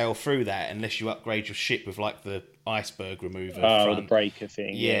can't sail through that unless you upgrade your ship with like the iceberg remover. Oh, the breaker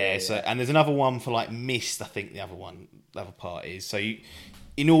thing. Yeah. So, and there's another one for like mist. I think the other part is. So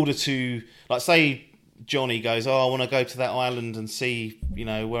in order to, like, say Johnny goes, oh, I want to go to that island and see,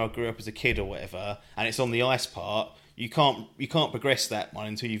 where I grew up as a kid or whatever, and it's on the ice part. You can't progress that one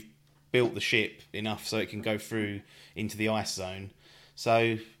until you've built the ship enough so it can go through into the ice zone.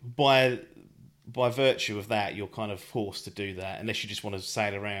 So by virtue of that, you're kind of forced to do that, unless you just want to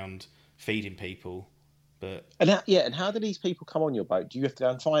sail around feeding people. But And how do these people come on your boat? Do you have to go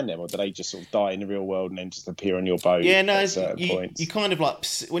and find them, or do they just sort of die in the real world and then just appear on your boat yeah, no, at certain points? you kind of like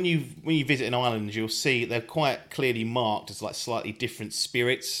when you visit an island, you'll see they're quite clearly marked as like slightly different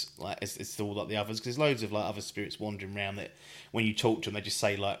spirits, like it's all like the others. Because there's loads of like other spirits wandering around that when you talk to them, they just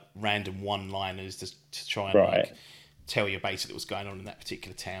say like random one-liners to try and like tell you basically what's going on in that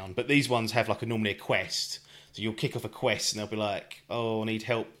particular town. But these ones have like normally a quest, so you'll kick off a quest and they'll be like, "Oh, I need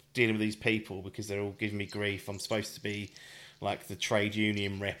help dealing with these people because they're all giving me grief. I'm supposed to be like the trade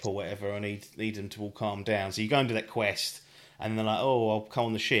union rep or whatever. I need them to all calm down." So you go and do that quest, and then they're like, "Oh, I'll come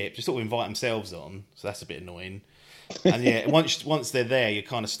on the ship." Just sort of invite themselves on. So that's a bit annoying. And yeah, once they're there, you're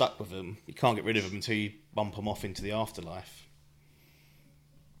kind of stuck with them. You can't get rid of them until you bump them off into the afterlife.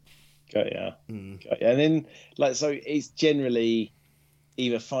 Got ya. Got ya. And then, like, so it's generally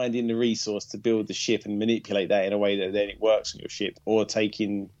either finding the resource to build the ship and manipulate that in a way that then it works on your ship, or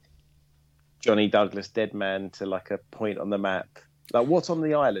taking Johnny Douglas dead man to like a point on the map. Like, what's on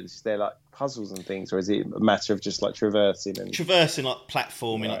the islands? Is there like puzzles and things, or is it a matter of just like traversing like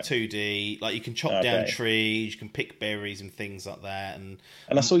platforming, like 2D? Like you can chop down trees, you can pick berries and things like that. And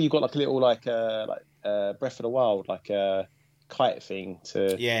I saw you've got like a little like Breath of the Wild, like a kite thing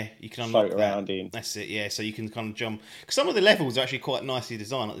to you can unlock float around in. That's it. Yeah, so you can kind of jump. Because some of the levels are actually quite nicely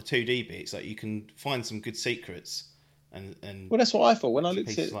designed, like the 2D bits. Like you can find some good secrets. And well, that's what I thought when I looked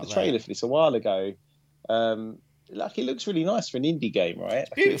at the trailer for this a while ago. Like, it looks really nice for an indie game, right? It's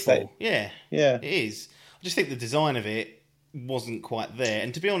beautiful. Yeah, it is. I just think the design of it wasn't quite there.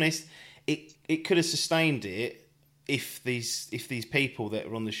 And to be honest, it could have sustained it if these people that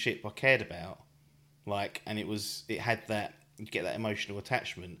were on the ship I cared about, like, and it had that, you get that emotional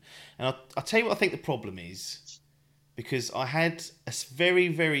attachment. And I'll tell you what I think the problem is. Because I had a very,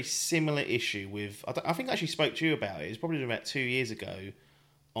 very similar issue with... I think I actually spoke to you about it. It was probably about 2 years ago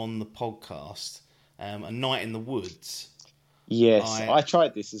on the podcast, A Night in the Woods. Yes, I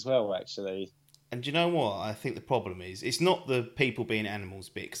tried this as well, actually. And do you know what? I think the problem is... It's not the people being animals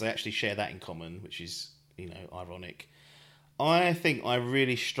bit, because I actually share that in common, which is, ironic. I think I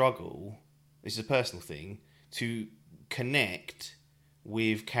really struggle, this is a personal thing, to connect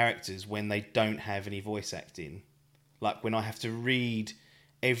with characters when they don't have any voice acting. Like, when I have to read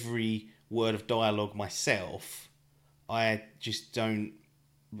every word of dialogue myself, I just don't...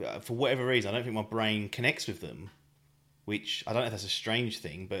 For whatever reason, I don't think my brain connects with them. Which, I don't know if that's a strange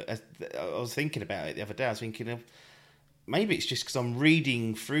thing, but I was thinking about it the other day. I was thinking of... Maybe it's just because I'm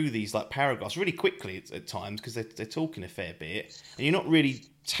reading through these like paragraphs really quickly at times, because they're talking a fair bit, and you're not really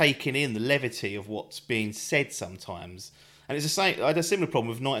taking in the levity of what's being said sometimes. And it's the same... I had a similar problem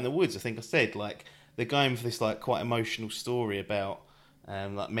with Night in the Woods, I think I said. Like... They're going for this like quite emotional story about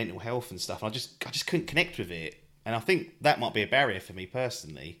like mental health and stuff. And I just couldn't connect with it, and I think that might be a barrier for me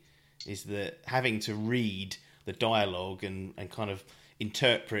personally, is that having to read the dialogue and kind of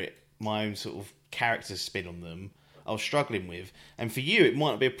interpret my own sort of character spin on them, I was struggling with. And for you, it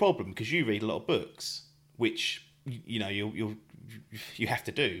might not be a problem because you read a lot of books, which you have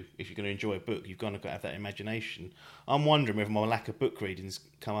to do if you're going to enjoy a book. You've got to have that imagination. I'm wondering whether my lack of book reading's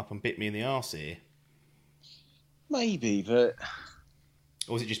come up and bit me in the arse here. Maybe, but...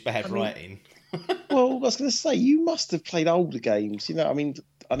 Or was it just bad writing? Well, I was going to say, you must have played older games. I mean,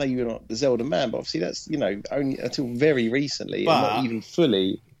 I know you're not the Zelda man, but obviously that's, only until very recently, and not even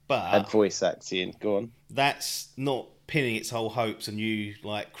fully had voice acting. Go on. That's not pinning its whole hopes on you,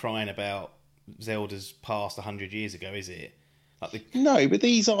 like, crying about Zelda's past 100 years ago, is it? No, but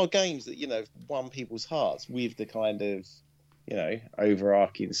these are games that, won people's hearts with the kind of...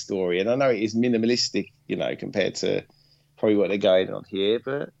 overarching story. And I know it is minimalistic, compared to probably what they're going on here,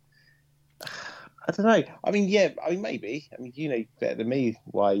 but I don't know. I mean, maybe. I mean, you know better than me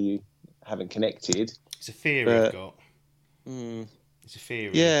why you haven't connected. It's a theory I've got. It's a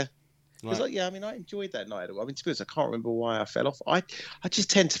theory. Yeah. I enjoyed that night. I mean, to be honest, I can't remember why I fell off. I just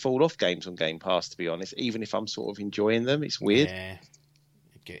tend to fall off games on Game Pass, to be honest, even if I'm sort of enjoying them. It's weird. Yeah.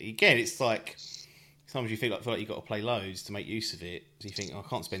 Again, it's like... Sometimes you feel like you've got to play loads to make use of it. So you think, I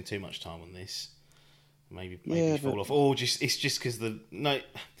can't spend too much time on this. Maybe fall off. Or it's just because if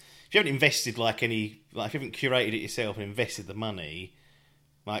you haven't invested if you haven't curated it yourself and invested the money,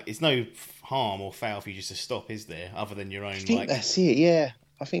 like, it's no harm or foul for you just to stop, is there? Other than your own. I think that's it. Yeah,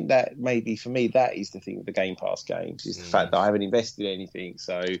 I think that maybe for me that is the thing with the Game Pass games, is the fact that I haven't invested anything.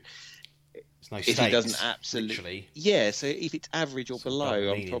 So it's no stakes, if it doesn't absolutely, so if it's average or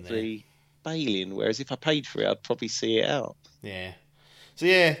below, I'm probably bailing. Whereas if I paid for it, I'd probably see it out. Yeah. So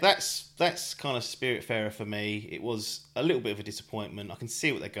yeah, that's kind of Spiritfarer for me. It was a little bit of a disappointment. I can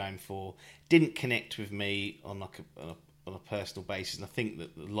see what they're going for. Didn't connect with me on on a personal basis, and I think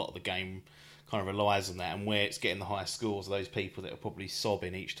that a lot of the game kind of relies on that. And where it's getting the highest scores are those people that are probably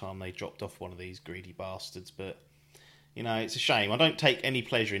sobbing each time they dropped off one of these greedy bastards. But it's a shame. I don't take any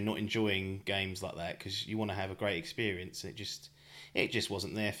pleasure in not enjoying games like that because you want to have a great experience. It just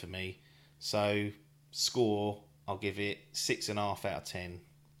wasn't there for me. So score, I'll give it 6.5 out of 10,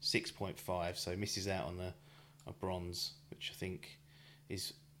 6.5. So misses out on a bronze, which I think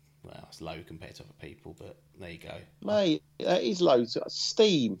is, well, it's low compared to other people, but there you go. Mate, that is low.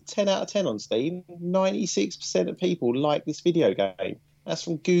 Steam, 10 out of 10 on Steam. 96% of people like this video game. That's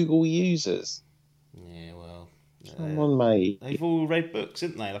from Google users. Yeah, well... Come on, mate. They've all read books,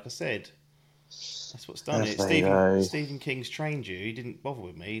 haven't they? Like I said. That's what's done it. Stephen King's trained you. He didn't bother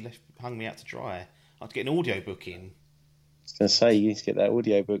with me. He hung me out to dry. I had to get an audiobook in. I was going to say, you need to get that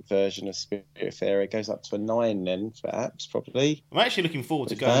audiobook version of Spiritfarer. It goes up to a 9 then for apps, probably. I'm actually looking forward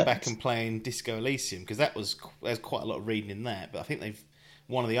to going back and playing Disco Elysium because there's quite a lot of reading in that. But I think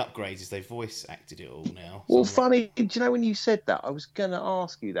one of the upgrades is they voice acted it all now. Well, funny, do you know when you said that? I was going to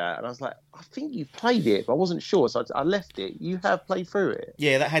ask you that, and I was like, I think you played it, but I wasn't sure, so I left it. You have played through it?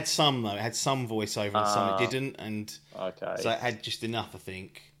 Yeah, that had some, though. It had some voiceover and some it didn't, and okay. So it had just enough, I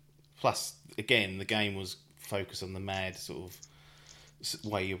think. Plus, again, the game was focused on the mad sort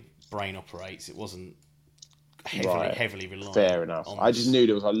of way your brain operates. It wasn't heavily reliant. Fair enough. I just knew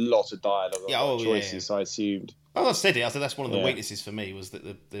there was a lot of dialogue, choices, so I assumed. Well, I said that's one of the weaknesses for me was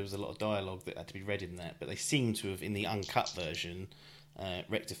that there was a lot of dialogue that had to be read in that, but they seem to have, in the uncut version,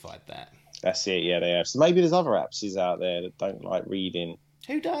 rectified that. That's it, yeah, they have. So maybe there's other apps out there that don't like reading.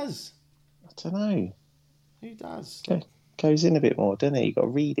 Who does? I don't know. Who does? Goes in a bit more, doesn't it? You've got to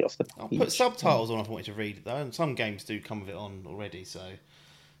read it off the page. I'll put subtitles on if I wanted to read it, though, and some games do come with it on already, so...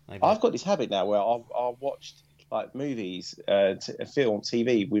 Maybe. I've got this habit now where I'll watch like movies, film,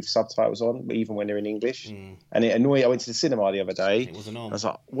 TV with subtitles on, even when they're in English. And it annoyed. I went to the cinema the other day. It wasn't on. I was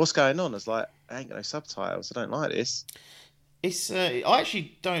like, "What's going on?" I was like, "I ain't got no subtitles. I don't like this." It's. I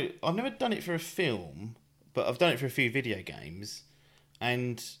actually don't. I've never done it for a film, but I've done it for a few video games,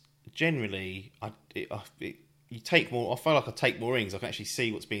 and generally, you take more. I feel like I take more in. I can actually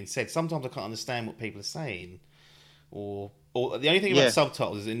see what's being said. Sometimes I can't understand what people are saying, or the only thing about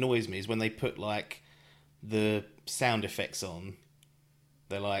subtitles that annoys me is when they put like the sound effects on.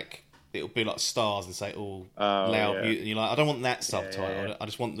 They're like, it'll be like stars and say loud, and you're like, I don't want that subtitle. Yeah. I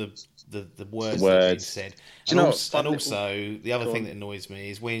just want the words that are being said. And also the other thing that annoys me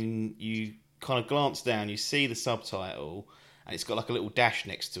is when you kind of glance down, you see the subtitle and it's got like a little dash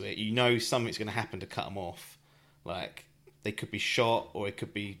next to it. You know something's going to happen to cut them off. Like they could be shot, or it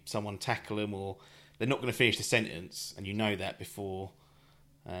could be someone tackle them, or they're not going to finish the sentence, and you know that before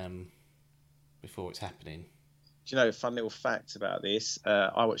it's happening. Do you know a fun little fact about this?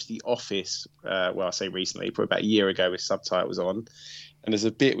 I watched The Office, I say recently, probably about a year ago with subtitles on, and there's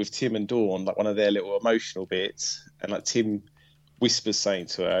a bit with Tim and Dawn, like one of their little emotional bits, and like Tim whispers something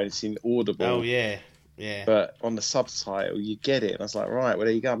to her, and it's inaudible. Oh, yeah. But on the subtitle, you get it, and I was like, right, well,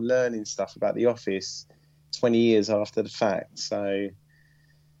 there you go, I'm learning stuff about The Office 20 years after the fact, so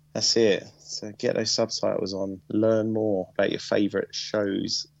that's it. So get those subtitles on, learn more about your favourite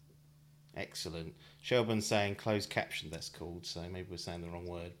shows. Excellent. Shelburne's saying closed caption, that's called, so maybe we're saying the wrong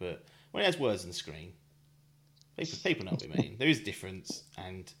word, but when it has words on the screen, people know what we mean. There is a difference,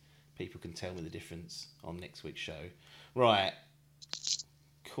 and people can tell me the difference on next week's show. Right.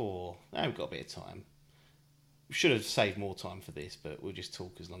 Cool. Now we've got a bit of time. We should have saved more time for this, but we'll just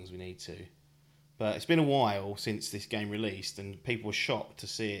talk as long as we need to. But it's been a while since this game released, and people were shocked to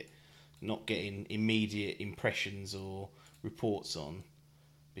see it not getting immediate impressions or reports on,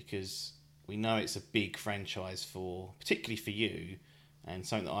 because we know it's a big franchise particularly for you, and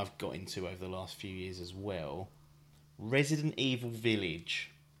something that I've got into over the last few years as well. Resident Evil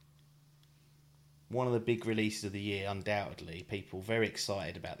Village. One of the big releases of the year, undoubtedly. People very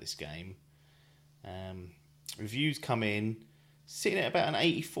excited about this game. Reviews come in, sitting at about an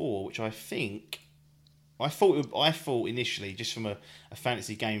 84, which I thought initially, just from a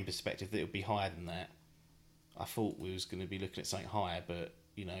fantasy game perspective, that it would be higher than that. I thought we was going to be looking at something higher, but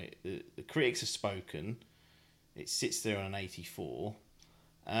the critics have spoken. It sits there on an 84.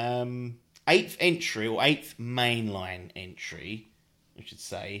 Eighth entry, or eighth mainline entry, I should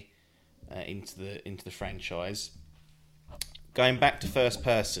say, into the franchise. Going back to first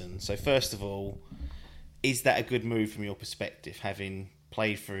person. So first of all, is that a good move from your perspective, having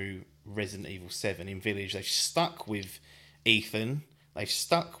played through Resident Evil 7 in Village? They've stuck with Ethan. They've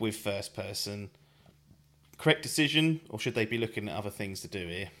stuck with first person. Correct decision, or should they be looking at other things to do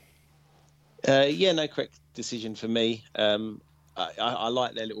here? No, correct decision for me. I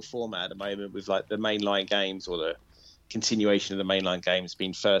like their little format at the moment with like the mainline games or the continuation of the mainline games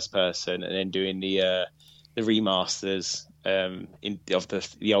being first person, and then doing the remasters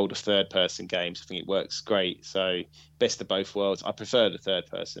of the older third person games. I think it works great. So best of both worlds. I prefer the third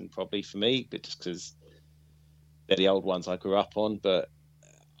person probably for me, but just because they're the old ones I grew up on. But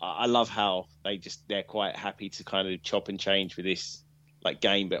I love how they're quite happy to kind of chop and change with this like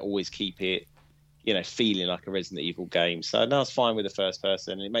game, but always keep it, feeling like a Resident Evil game. So no, it's fine with the first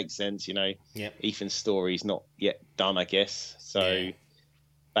person. It makes sense, Yep. Ethan's story's not yet done, I guess. So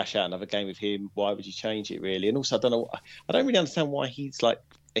bash out another game with him. Why would you change it, really? And also, I don't really understand why he's like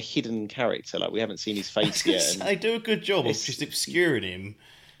a hidden character. Like, we haven't seen his face yet. They do a good job of just obscuring him.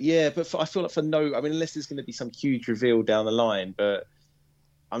 Yeah, but I feel like unless there's going to be some huge reveal down the line, but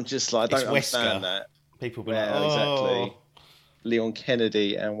I'm just like, I don't understand that. People be like, exactly. Leon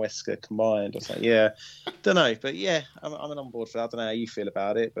Kennedy and Wesker combined or something. Yeah, don't know, but yeah, I'm on board for that. I don't know how you feel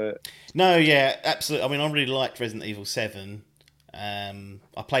about it, but no, yeah, absolutely. I mean, I really liked Resident Evil 7.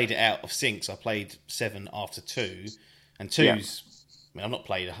 I played it out of sync, so I played 7 after 2, and 2's. Yeah. I mean, I've not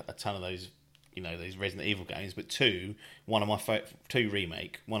played a ton of those, those Resident Evil games, but 2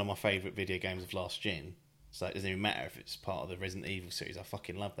 remake, one of my favourite video games of last gen. So it doesn't even matter if it's part of the Resident Evil series. I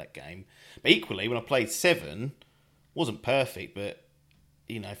fucking love that game. But equally, when I played 7. Wasn't perfect, but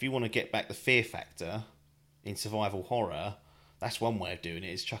if you want to get back the fear factor in survival horror, that's one way of doing it,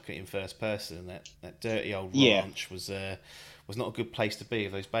 is chucking it in first person. That dirty old ranch was not a good place to be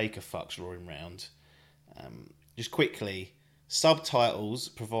if those Baker fucks roaring round. Just quickly, subtitles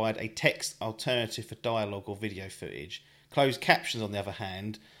provide a text alternative for dialogue or video footage. Closed captions, on the other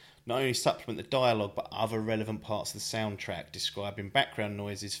hand, not only supplement the dialogue but other relevant parts of the soundtrack, describing background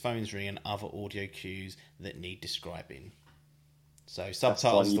noises, phones ringing, and other audio cues that need describing. So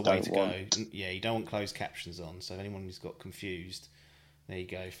subtitles is the way to go. Yeah, you don't want closed captions on. So if anyone who's got confused, there you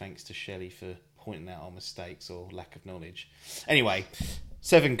go. Thanks to Shelley for pointing out our mistakes or lack of knowledge. Anyway,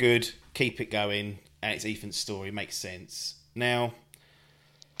 7 good, keep it going, and it's Ethan's story, makes sense. Now,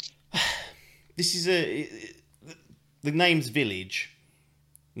 this is the name's Village.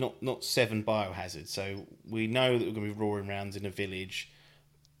 Not 7 Biohazard, so we know that we're going to be roaring around in a village,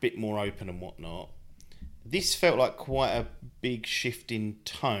 a bit more open and whatnot. This felt like quite a big shift in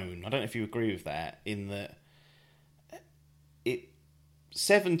tone. I don't know if you agree with that, in that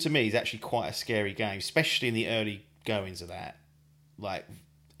 7 to me is actually quite a scary game, especially in the early goings of that. Like,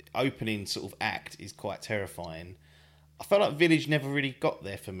 opening sort of act is quite terrifying. I felt like Village never really got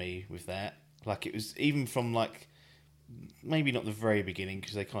there for me with that. Like, it was even from like, maybe not the very beginning,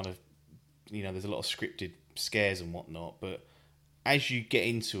 because they kind of, there's a lot of scripted scares and whatnot, but as you get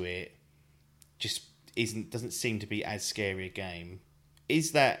into it, just doesn't seem to be as scary a game.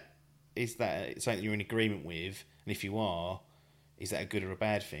 Is that something you're in agreement with? And if you are, is that a good or a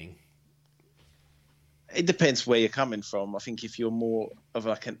bad thing? It depends where you're coming from. I think if you're more of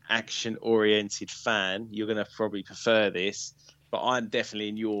like an action-oriented fan, you're going to probably prefer this. But I'm definitely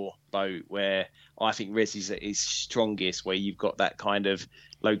in your boat, where I think Res is strongest, where you've got that kind of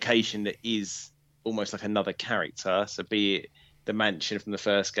location that is almost like another character. So be it the mansion from the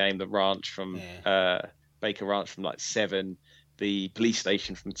first game, the ranch from Baker Ranch from like 7, the police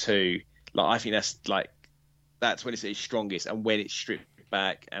station from 2. Like, I think that's when it's its strongest, and when it's stripped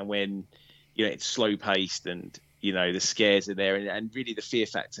back, and when it's slow paced, and the scares are there, and really the fear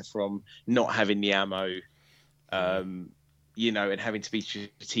factor from not having the ammo. And having to be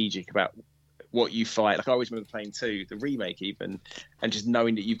strategic about what you fight. Like, I always remember playing 2, the remake even, and just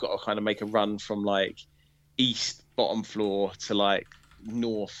knowing that you've got to kind of make a run from like east bottom floor to like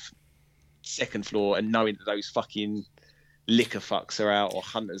north second floor, and knowing that those fucking liquor fucks are out, or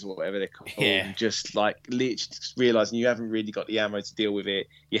hunters or whatever they're called. And just like literally just realising you haven't really got the ammo to deal with it.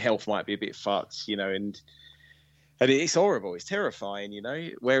 Your health might be a bit fucked, and it's horrible. It's terrifying,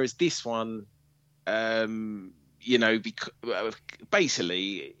 Whereas this one,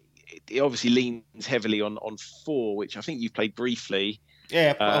 basically, it obviously leans heavily on 4, which I think you've played briefly.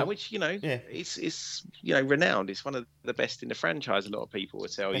 Yeah, which it's renowned. It's one of the best in the franchise. A lot of people will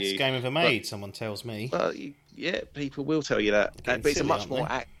tell you. Best game ever made. Someone tells me. Well, people will tell you that. But it's a much more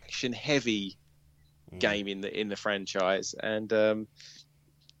action-heavy game in the franchise, and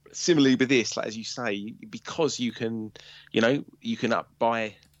similarly with this, like as you say, because you can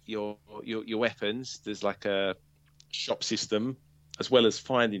buy your weapons. There's like a shop system as well as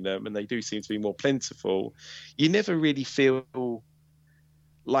finding them, and they do seem to be more plentiful. You never really feel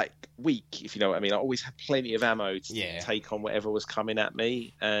like weak, if you know what I mean. I always had plenty of ammo to take on whatever was coming at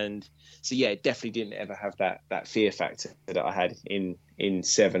me, and so it definitely didn't ever have that fear factor that I had in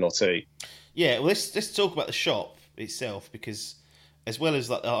 7 or 2. Yeah, well, let's talk about the shop itself, because as well as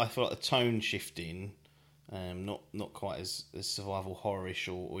like I feel like the tone shifting, Not quite as survival horrorish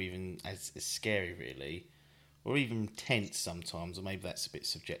or even as scary really, or even tense sometimes. Or maybe that's a bit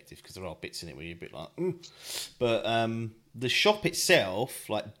subjective because there are bits in it where you're a bit like, ooh. But the shop itself,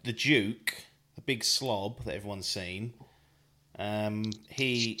 like the Duke, the big slob that everyone's seen.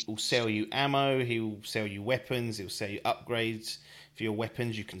 He will sell you ammo, he will sell you weapons, he'll sell you upgrades for your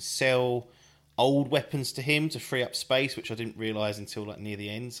weapons. You can sell old weapons to him to free up space, which I didn't realise until like near the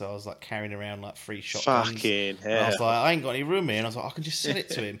end. So I was like carrying around like 3 shotguns. Fucking hell. And I was like, I ain't got any room here. And I was like, I can just sell it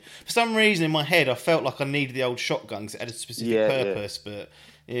to him. For some reason in my head, I felt like I needed the old shotgun because it had a specific purpose. But,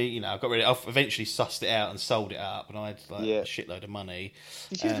 you know, I eventually sussed it out and sold it up. And I had like a shitload of money.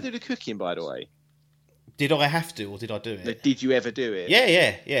 Did you ever do the cooking, by the way? Did I have to, or did I do it? Did you ever do it?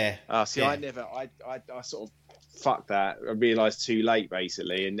 Yeah. I never. I sort of fucked that. I realised too late,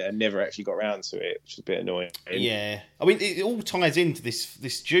 basically, and never actually got around to it, which is a bit annoying. Yeah, I mean, it all ties into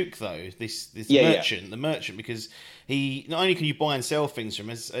this Duke though. This merchant, the merchant, because he not only can you buy and sell things from,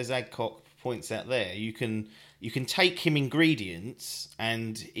 as Adcock points out there, you can take him ingredients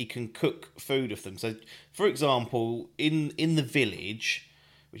and he can cook food of them. So, for example, in the village,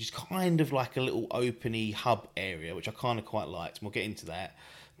 which is kind of like a little openy hub area, which I kind of quite liked, and we'll get into that.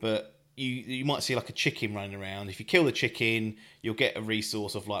 But you might see like a chicken running around. If you kill the chicken, you'll get a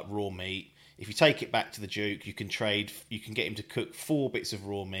resource of like raw meat. If you take it back to the Duke, you can get him to cook 4 bits of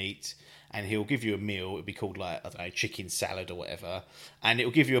raw meat, and he'll give you a meal. It'll be called like, I don't know, chicken salad or whatever. And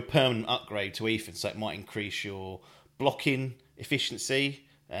it'll give you a permanent upgrade to Ethan, so it might increase your blocking efficiency.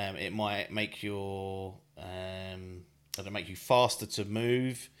 It might make your... it'll make you faster to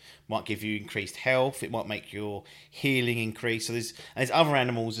move, might give you increased health, it might make your healing increase. So there's other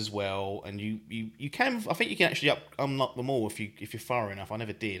animals as well, and you can, I think you can actually unlock them all if you're far enough. I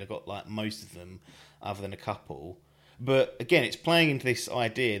never did. I got like most of them other than a couple. But again, it's playing into this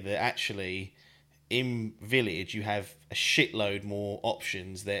idea that actually in Village you have a shitload more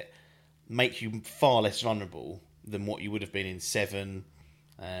options that make you far less vulnerable than what you would have been in 7,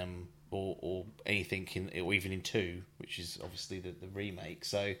 or anything or even in 2, which is obviously the remake.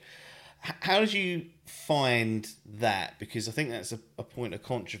 So how did you find that? Because I think that's a point of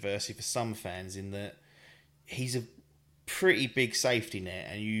controversy for some fans, in that he's a pretty big safety net,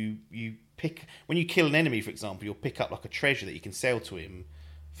 and you pick, when you kill an enemy, for example, you'll pick up like a treasure that you can sell to him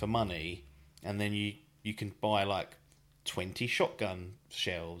for money, and then you can buy like 20 shotgun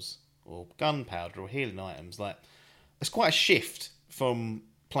shells or gunpowder or healing items. Like, it's quite a shift from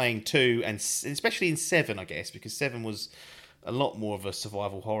playing 2, and especially in 7, I guess, because 7 was a lot more of a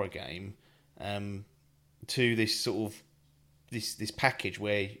survival horror game, to this sort of this package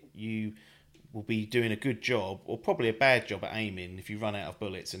where you will be doing a good job, or probably a bad job, at aiming if you run out of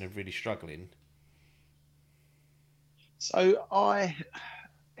bullets and are really struggling. So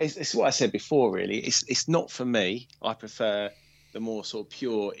it's what I said before, really. It's not for me. I prefer the more sort of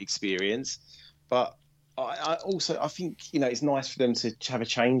pure experience, but I also think, it's nice for them to have a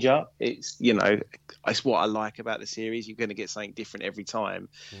change up. It's it's what I like about the series. You're going to get something different every time,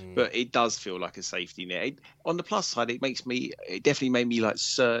 but it does feel like a safety net. On the plus side, it definitely made me like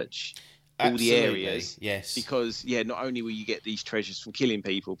search all the areas. Yes, because not only will you get these treasures from killing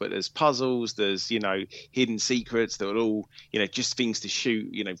people, but there's puzzles, there's hidden secrets that will all just things to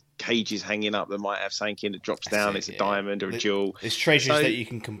shoot. Cages hanging up that might have something in that drops down. It's a diamond or a jewel. There's treasures that you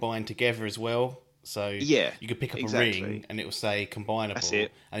can combine together as well. So you could pick up a ring and it will say combinable. That's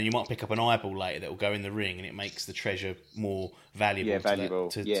it. And you might pick up an eyeball later that will go in the ring, and it makes the treasure more valuable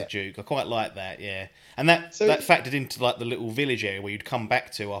to Duke. I quite like that, yeah. And that factored into like the little village area where you'd come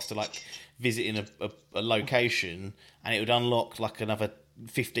back to after like visiting a location, and it would unlock like another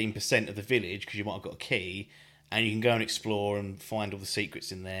 15% of the village because you might have got a key, and you can go and explore and find all the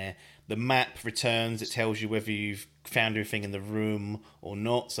secrets in there. The map returns, it tells you whether you've found everything in the room or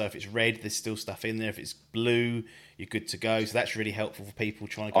not. So if it's red, there's still stuff in there. If it's blue, you're good to go. So that's really helpful for people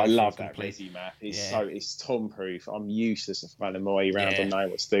trying to go. I love that Resi map. It's Tom proof. I'm useless at running my way around and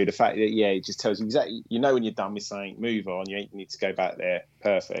knowing what to do. The fact that it just tells you exactly, when you're done with something, move on. You ain't need to go back there.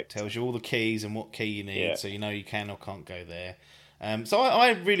 Perfect. Tells you all the keys and what key you need, so you can or can't go there. So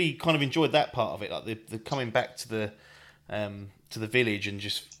I really kind of enjoyed that part of it, like the coming back to the village and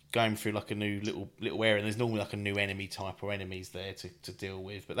just going through like a new little area, and there's normally like a new enemy type or enemies there to deal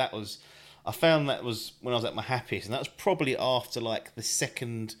with. But I found that was when I was at my happiest, and that was probably after like the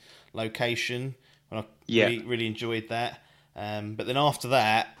 2nd location when I really enjoyed that. But then after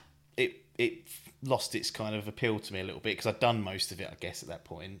that, it lost its kind of appeal to me a little bit because I'd done most of it, I guess, at that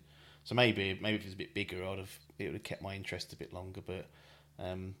point. So maybe if it was a bit bigger, it would have kept my interest a bit longer. But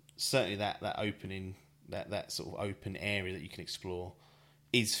certainly that opening, that sort of open area that you can explore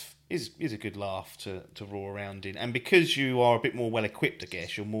is is a good laugh to roar around in. And because you are a bit more well equipped, I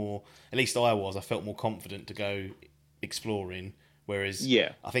guess you're more. At least I felt more confident to go exploring. Whereas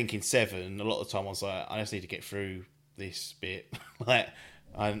I think in 7, a lot of the time I was like, I just need to get through this bit. Like,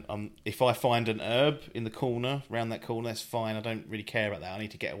 if I find an herb in the corner, around that corner, that's fine. I don't really care about that. I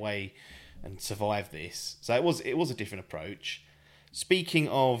need to get away and survive this. So it was a different approach. Speaking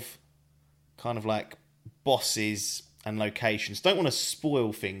of kind of like bosses and locations, don't want to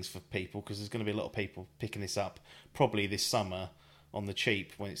spoil things for people because there's going to be a lot of people picking this up probably this summer on the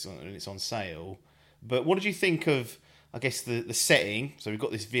cheap when it's on sale. But what did you think of, I guess, the setting? So we've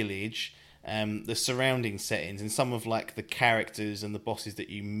got this village, the surrounding settings, and some of like the characters and the bosses that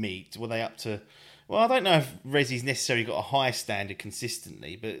you meet. Were they up to? Well, I don't know if Resi's necessarily got a high standard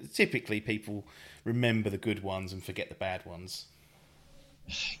consistently, but typically people remember the good ones and forget the bad ones.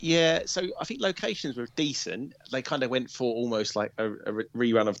 Yeah, so I think locations were decent. They kind of went for almost like a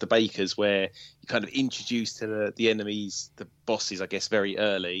rerun of the Bakers, where you kind of introduced to the enemies, the bosses, I guess, very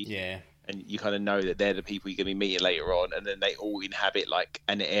early. Yeah. And you kind of know that they're the people you're going to be meeting later on, and then they all inhabit like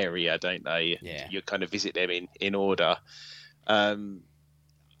an area, don't they? Yeah. You kind of visit them in order. I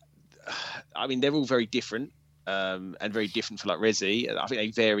mean, they're all very different, and very different for like Resi. I think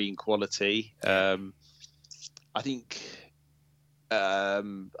they vary in quality. I think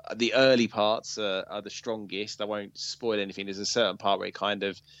the early parts are the strongest. I won't spoil anything. There's a certain part where it kind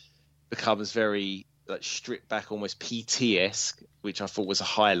of becomes very like stripped back, almost PT-esque, which I thought was a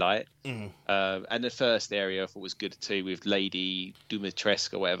highlight. And the first area I thought was good too, with Lady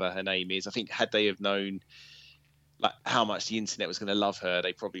Dumitrescu or whatever her name is. I think had they have known like how much the internet was going to love her,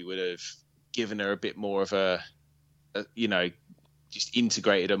 they probably would have given her a bit more of a just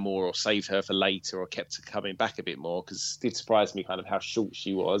integrated her more, or saved her for later, or kept her coming back a bit more, because it did surprise me kind of how short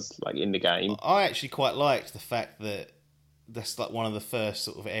she was like in the game. I actually quite liked the fact that that's like one of the first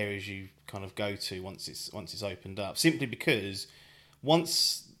sort of areas you kind of go to once it's opened up, simply because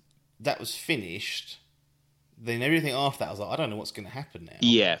once that was finished, then everything after that I was like, I don't know what's going to happen now.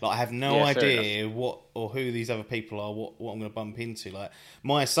 Yeah, like I have no idea what or who these other people are, what I'm going to bump into. Like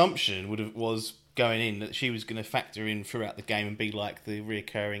my assumption was going in that she was going to factor in throughout the game and be like the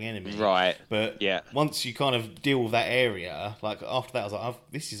reoccurring enemy, right? But once you kind of deal with that area, like after that I was like,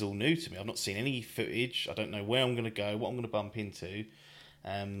 this is all new to me. I've not seen any footage. I don't know where I'm going to go, what I'm going to bump into,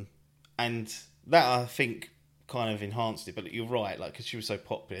 and that I think kind of enhanced it. But you're right, like because she was so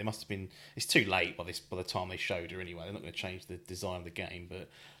popular, it must have been. It's too late by the time they showed her anyway. They're not going to change the design of the game, but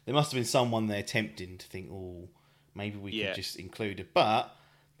there must have been someone there tempting to think, oh, maybe we could just include it. But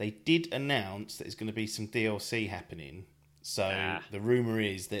they did announce that there's going to be some DLC happening. So the rumour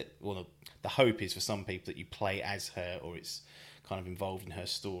is that, well, the hope is for some people that you play as her, or it's kind of involved in her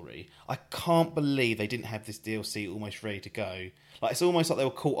story. I can't believe they didn't have this DLC almost ready to go. Like it's almost like they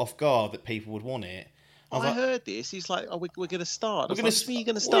were caught off guard that people would want it. I heard this. He's like, "Oh, we're going to start." We're going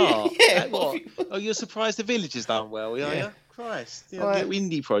to start. Yeah. What? Oh, you're surprised the village has done well, are you? Christ, Like,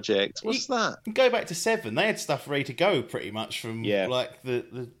 indie project. What's that? Go back to 7. They had stuff ready to go pretty much from like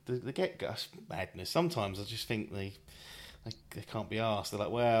the get-go. Madness. Sometimes I just think they can't be asked. They're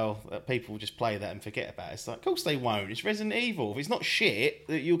like, well, people will just play that and forget about it. It's like, of course they won't. It's Resident Evil. If it's not shit,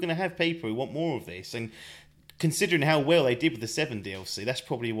 you're going to have people who want more of this. And considering how well they did with the 7 DLC, that's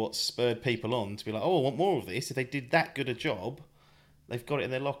probably what spurred people on to be like, oh, I want more of this. If they did that good a job, they've got it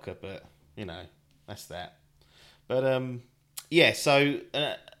in their locker. But, that's that. But, so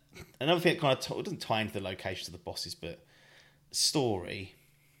another thing that kind of it doesn't tie into the locations of the bosses, but story.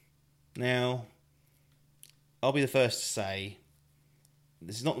 Now, I'll be the first to say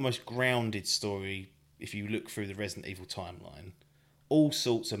this is not the most grounded story if you look through the Resident Evil timeline. All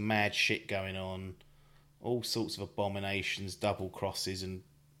sorts of mad shit going on, all sorts of abominations, double crosses, and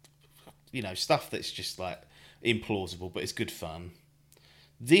stuff that's just like implausible, but it's good fun.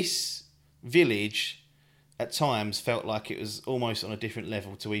 This village at times felt like it was almost on a different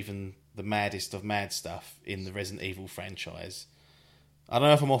level to even the maddest of mad stuff in the Resident Evil franchise. I don't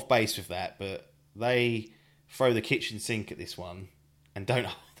know if I'm off base with that, but they throw the kitchen sink at this one and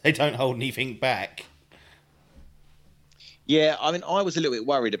they don't hold anything back. Yeah, I mean, I was a little bit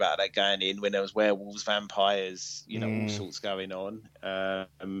worried about that going in when there was werewolves, vampires, all sorts going on. But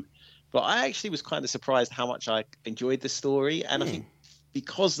I actually was kind of surprised how much I enjoyed the story. And I think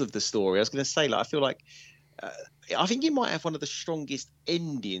because of the story, I was going to say, I feel like I think you might have one of the strongest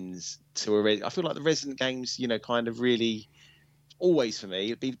endings to a. I feel like the Resident games, kind of really always for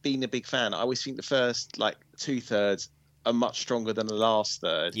me, being a big fan. I always think the first 2/3 are much stronger than the last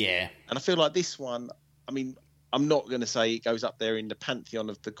third. Yeah, and I feel like this one. I mean, I'm not going to say it goes up there in the pantheon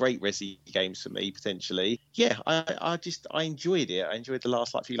of the great Resi games for me, potentially. Yeah, I enjoyed it. I enjoyed the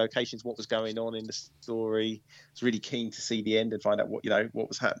last few locations, what was going on in the story. I was really keen to see the end and find out what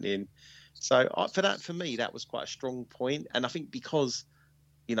was happening. So for me, that was quite a strong point. And I think because,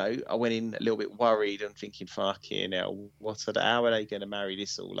 I went in a little bit worried and thinking, fucking hell, how are they going to marry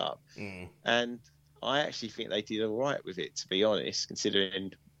this all up? And I actually think they did all right with it, to be honest,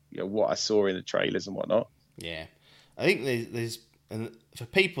 considering what I saw in the trailers and whatnot. Yeah, I think there's for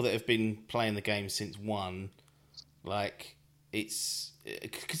people that have been playing the game since 1, it's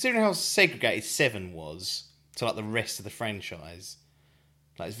considering how segregated 7 was to the rest of the franchise.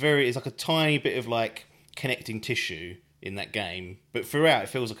 It's like a tiny bit of connecting tissue in that game, but throughout it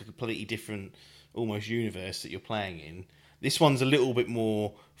feels like a completely different, almost universe that you're playing in. This one's a little bit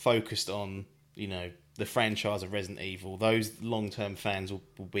more focused on the franchise of Resident Evil. Those long-term fans will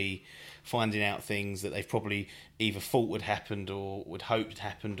be finding out things that they've probably either thought would happened or would hope had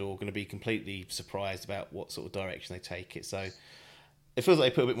happened, or going to be completely surprised about what sort of direction they take it. So it feels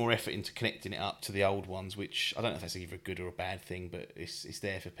like they put a bit more effort into connecting it up to the old ones, which I don't know if that's either a good or a bad thing, but it's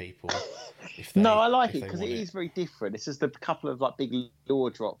there for people. No, I like it because it is very different. It's just a couple of big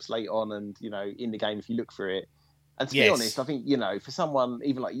lore drops late on, and in the game if you look for it. And to be honest, I think, for someone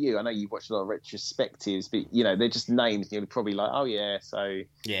even like you, I know you watch a lot of retrospectives, but, they're just names. You're probably like, oh, yeah, so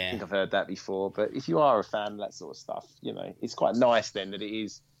yeah. I think I've heard that before. But if you are a fan of that sort of stuff, it's quite nice then that it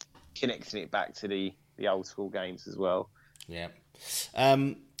is connecting it back to the old school games as well. Yeah.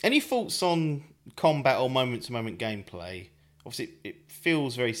 Any thoughts on combat or moment-to-moment gameplay? Obviously, it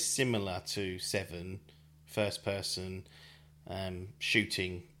feels very similar to 7, first-person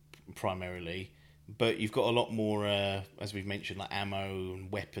shooting primarily. But you've got a lot more, as we've mentioned, ammo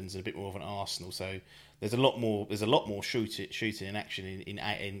and weapons and a bit more of an arsenal. So there's a lot more shooting and action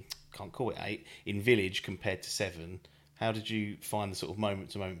in can't call it 8 in Village compared to 7. How did you find the sort of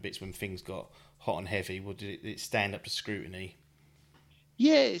moment-to-moment bits when things got hot and heavy? Did it stand up to scrutiny?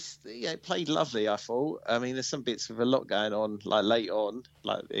 Yeah, it played lovely, I thought. I mean, there's some bits with a lot going on, late on,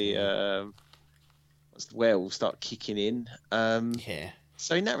 the werewolves start kicking in. Yeah.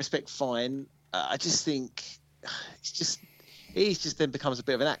 So in that respect, fine. I just think it just then becomes a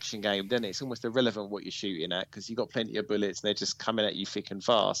bit of an action game, doesn't it? It's almost irrelevant what you're shooting at because you've got plenty of bullets and they're just coming at you thick and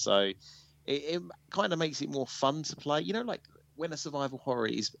fast. So it kind of makes it more fun to play. When a survival horror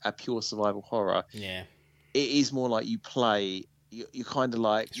is a pure survival horror, yeah, it is more like you play. You're kind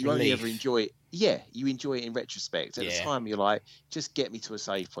of you only ever enjoy it. Yeah, you enjoy it in retrospect. At the time, you're like, just get me to a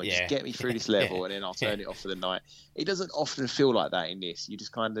save point, just get me through this level, and then I'll turn it off for the night. It doesn't often feel like that in this. You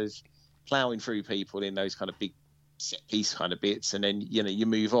just kind of ploughing through people in those kind of big set piece kind of bits, and then you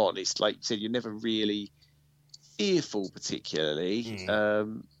move on. It's like you said, you're never really fearful particularly.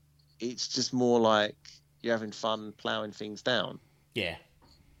 It's just more like you're having fun ploughing things down. Yeah,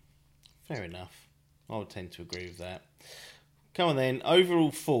 fair enough. I would tend to agree with that. Come on then,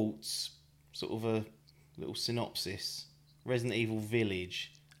 overall thoughts, sort of a little synopsis. Resident Evil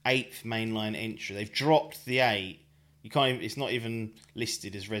Village, 8th mainline entry. They've dropped the 8. You can't. It's not even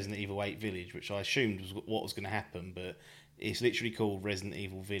listed as Resident Evil 8 Village, which I assumed was what was going to happen, but it's literally called Resident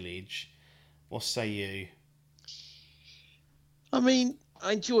Evil Village. What say you? I mean,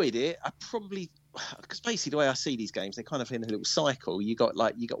 I enjoyed it. I probably, because basically the way I see these games, they're kind of in a little cycle. You got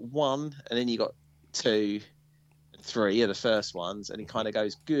 1, and then you got 2, and 3 are the first ones, and it kind of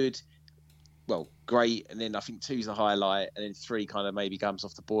goes good, well, great, and then I think 2's the highlight, and then 3 kind of maybe comes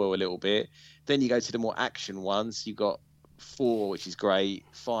off the boil a little bit. Then you go to the more action ones. You've got 4, which is great.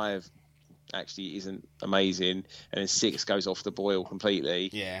 5 actually isn't amazing, and then 6 goes off the boil completely.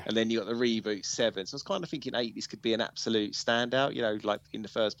 Yeah. And then you got the reboot 7. So I was kind of thinking 8, this could be an absolute standout. In the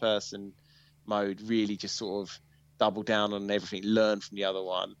first person mode, really just sort of double down on everything, learn from the other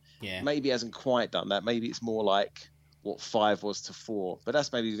one. Yeah. Maybe it hasn't quite done that. Maybe it's more like what 5 was to 4, but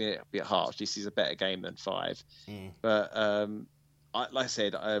that's maybe a bit harsh. This is a better game than 5. But like I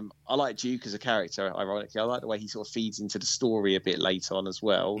said, I like Duke as a character. Ironically, I like the way he sort of feeds into the story a bit later on as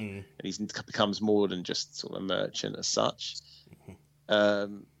well, and he becomes more than just sort of a merchant as such.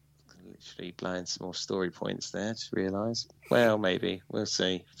 Literally blowing some more story points there. Just realised. Well, maybe we'll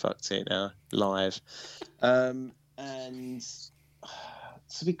see. Fucked it now. Live, and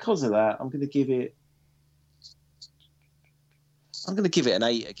so because of that, I'm going to give it an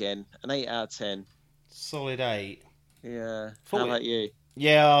 8 again. An 8 out of 10. Solid 8. Yeah. How about you?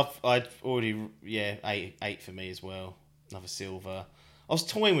 Yeah, I'd already... Yeah, 8 for me as well. Another silver. I was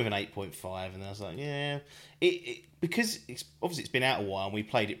toying with an 8.5, and then I was like, yeah. Because it's been out a while, and we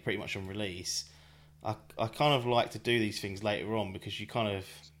played it pretty much on release, I kind of like to do these things later on, because you kind of...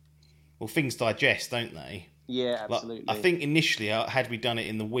 Well, things digest, don't they? Yeah, Like, absolutely. I think initially, had we done it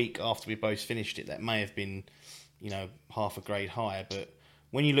in the week after we both finished it, that may have been, half a grade higher. But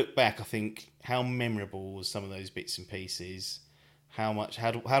when you look back, I think how memorable was some of those bits and pieces. How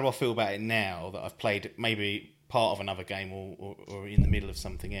do I feel about it now that I've played maybe part of another game or in the middle of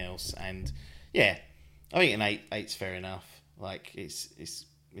something else? And yeah, I think an eight's fair enough. Like it's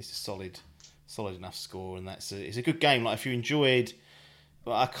a solid enough score, and it's a good game. Like if you enjoyed,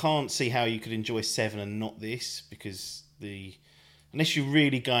 but I can't see how you could enjoy 7 and not this, because unless you're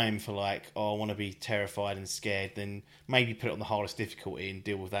really going for like, oh, I want to be terrified and scared, then maybe put it on the hardest difficulty and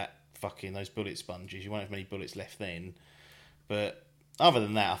deal with that those bullet sponges. You won't have many bullets left then. But other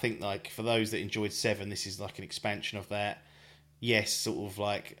than that, I think like for those that enjoyed 7, this is like an expansion of that. Yes, sort of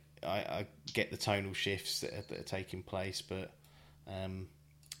like I get the tonal shifts that are taking place, but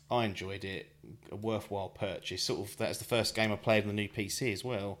I enjoyed it. A worthwhile purchase. Sort of that's the first game I played on the new PC as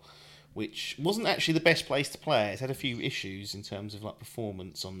well, which wasn't actually the best place to play. It's had a few issues in terms of like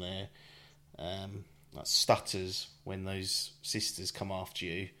performance on there, like stutters when those sisters come after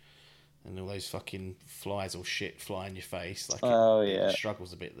you, and all those fucking flies or shit fly in your face. Like it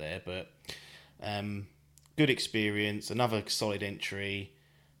struggles a bit there, but good experience. Another solid entry,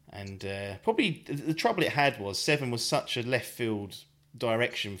 and probably the trouble it had was 7 was such a left field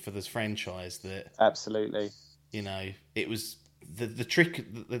direction for this franchise that absolutely, it was the trick.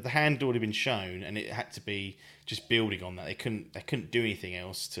 The hand had already been shown, and it had to be just building on that. They couldn't do anything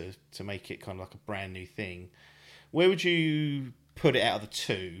else to make it kind of like a brand new thing. Where would you put it out of the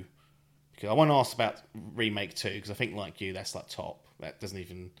 2? Because I want to ask about Remake 2, because I think like you, that's like top. That doesn't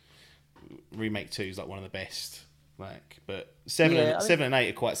even Remake 2 is like one of the best. Like, but 7 and 8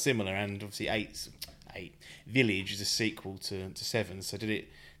 are quite similar, and obviously 8 Village is a sequel to 7. So did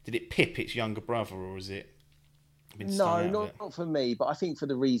it pip its younger brother, or is it? No, not for me. But I think for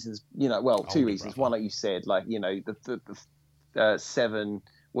the reasons, two reasons. One, like you said, like the 7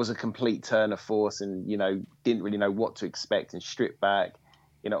 was a complete turn of force, and didn't really know what to expect, and stripped back.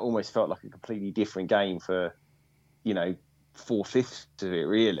 Almost felt like a completely different game for 4/5 of it.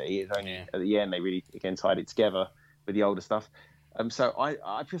 Really, it's only at the end they really again tied it together with the older stuff. So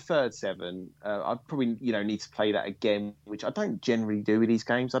I preferred 7. I probably need to play that again, which I don't generally do with these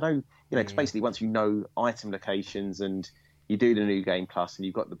games. I know because basically once you know item locations and you do the new game plus and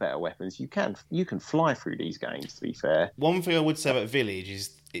you've got the better weapons, you can fly through these games. To be fair, one thing I would say about Village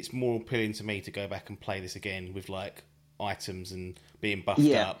is it's more appealing to me to go back and play this again with like items and being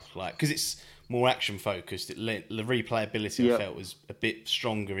buffed up, like because it's more action focused. The replayability I felt was a bit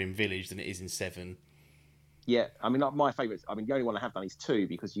stronger in Village than it is in 7. Yeah, I mean, like my favourites. I mean, the only one I have done is 2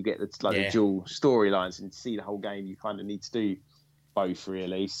 because you get the dual storylines, and to see the whole game, you kind of need to do both,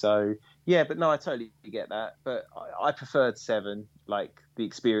 really. So yeah, but no, I totally get that. But I preferred 7, like the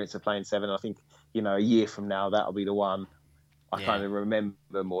experience of playing 7. I think a year from now that'll be the one I kind of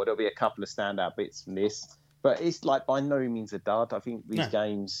remember more. There'll be a couple of standout bits from this, but it's like by no means a dud. I think these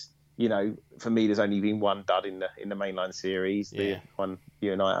games, for me, there's only been one dud in the mainline series. The one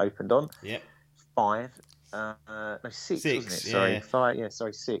you and I opened on. Yep. 5. No, 6, wasn't it? Sorry, 5. Yeah,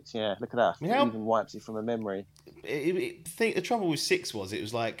 sorry, 6. Yeah, look at that. It even wipes it from a memory. The trouble with 6 was it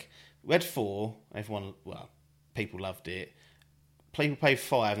was like we had 4. People loved it. People played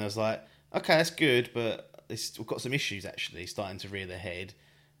 5, and I was like, okay, that's good, but we've got some issues actually starting to rear their head.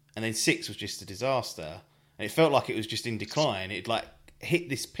 And then 6 was just a disaster, and it felt like it was just in decline. It like hit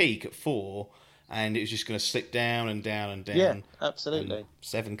this peak at 4. And it was just going to slip down and down and down. Yeah, absolutely. And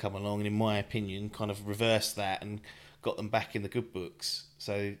 7 come along, and in my opinion, kind of reversed that and got them back in the good books.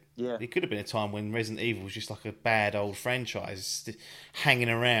 So it could have been a time when Resident Evil was just like a bad old franchise hanging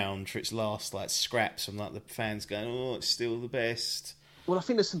around for its last like scraps from like the fans going, oh, it's still the best. Well, I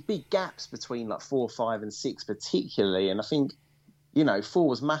think there's some big gaps between like 4, 5, and 6 particularly, and I think 4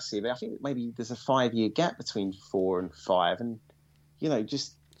 was massive. I think maybe there's a 5-year gap between 4 and 5, and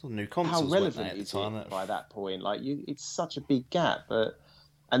just. New consoles, how relevant is it by that point? Like, it's such a big gap.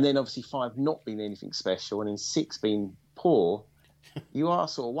 And then obviously 5 not being anything special, and then 6 being poor. You are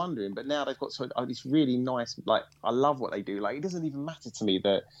sort of wondering. But now they've got this really nice. Like, I love what they do. Like, it doesn't even matter to me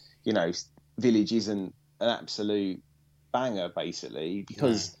that Village isn't an absolute banger, basically,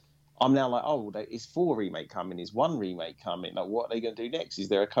 because I'm now like, oh, is 4 remake coming? Is 1 remake coming? Like, what are they going to do next? Is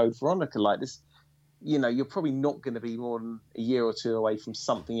there a Code Veronica like this? You're probably not going to be more than a year or 2 away from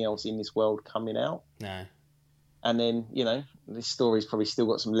something else in this world coming out. No. And then, this story's probably still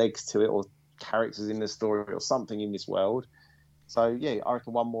got some legs to it, or characters in the story, or something in this world. So, yeah, I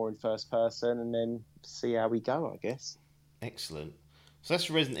reckon 1 more in first person, and then see how we go, I guess. Excellent. So that's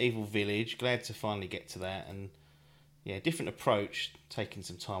Resident Evil Village. Glad to finally get to that. And, yeah, different approach, taking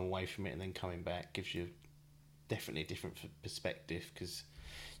some time away from it and then coming back gives you definitely a different perspective because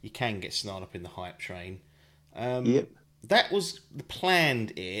you can get snarled up in the hype train. Yep. That was the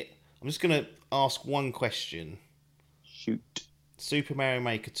planned it. I'm just going to ask one question. Shoot. Super Mario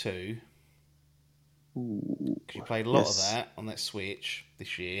Maker 2. Ooh, Because you played a lot of yes. that on that Switch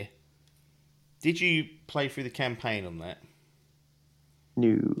this year. Did you play through the campaign on that?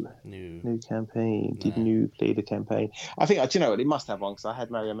 New campaign. Did No. New play the campaign? I think, do you know what? It must have one because I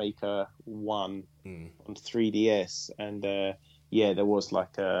had Mario Maker 1 on 3DS, and there was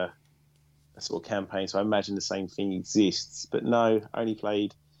like a sort of campaign. So I imagine the same thing exists, but no, I only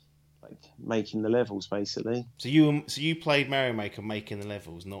played like making the levels basically. So you played Mario Maker making the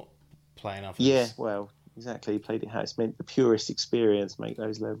levels, not playing others. Yeah, well, exactly. Played it how it's meant. The purest experience. Make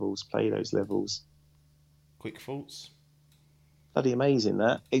those levels. Play those levels. Quick thoughts. Bloody amazing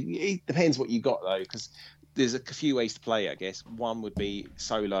that. It depends what you got though, because there's a few ways to play it, I guess. One would be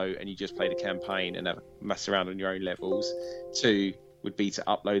solo and you just play the campaign and have mess around on your own levels. Two would be to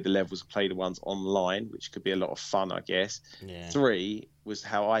upload the levels and play the ones online, which could be a lot of fun, I guess. Yeah. Three was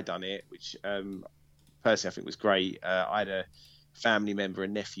how I done it, which personally I think was great. I had a family member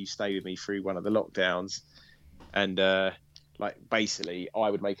and nephew stay with me through one of the lockdowns, and basically I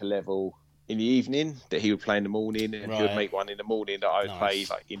would make a level in the evening that he would play in the morning, and he would Right. make one in the morning that I would play Nice.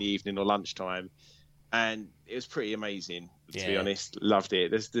 like in the evening or lunchtime, and it was pretty amazing to be Yeah. honest. Loved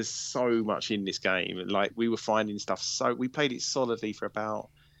it. There's so much in this game, and like we were finding stuff. So we played it solidly for about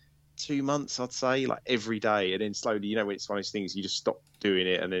 2 months, I'd say, like every day, and then slowly, you know, when it's one of those things you just stop doing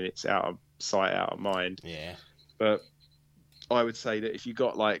it, and then it's out of sight, out of mind. Yeah. But I would say that if you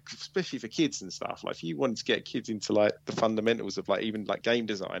got like, especially for kids and stuff, like if you wanted to get kids into like the fundamentals of like even like game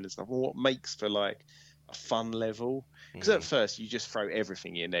design and stuff, well, what makes for like a fun level? Because at first you just throw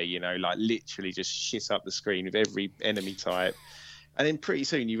everything in there, you know, like literally just shit up the screen with every enemy type, and then pretty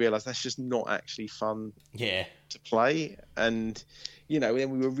soon you realise that's just not actually fun Yeah. to play. And you know, then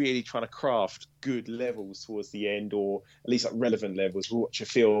we were really trying to craft good levels towards the end, or at least like relevant levels. We'll watch a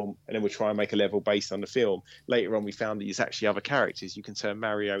film and then we'll try and make a level based on the film. Later on we found that there's actually other characters. You can turn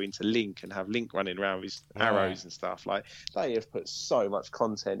Mario into Link and have Link running around with his arrows and stuff. Like, they have put so much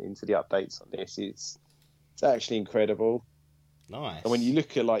content into the updates on this. It's actually incredible. Nice. And when you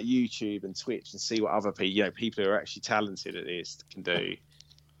look at like YouTube and Twitch and see what other people, you know, people who are actually talented at this can do,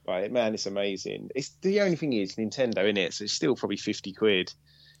 right, man, it's amazing. It's the only thing is Nintendo, innit? So it's still probably 50 quid.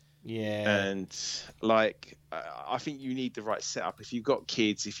 Yeah. And like, I think you need the right setup. If you've got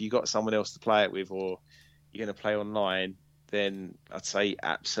kids, if you've got someone else to play it with, or you're going to play online, then I'd say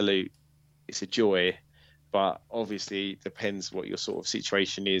absolute, it's a joy. But obviously it depends what your sort of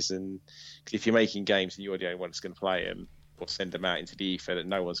situation is. And if you're making games and you're the only one that's going to play them, or send them out into the ether that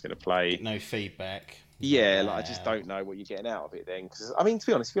no one's going to play. No feedback. Yeah, like I just don't know what you're getting out of it then. Because I mean, to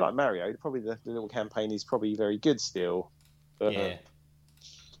be honest, if you like Mario, probably the little campaign is probably very good still. But Yeah.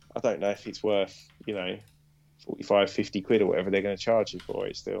 I don't know if it's worth, you know, 45, 50 quid or whatever they're going to charge you for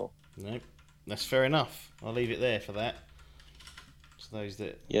it still. Nope. That's fair enough. I'll leave it there for that. So those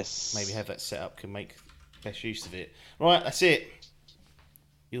that Yes. maybe have that set up can make best use of it. Right, that's it.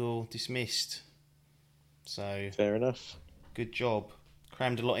 You're dismissed. So Fair enough. good job.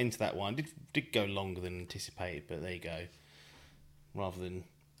 Crammed a lot into that one. Did go longer than anticipated, but there you go. Rather than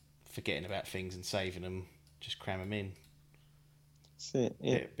forgetting about things and saving them, just cram them in. That's it.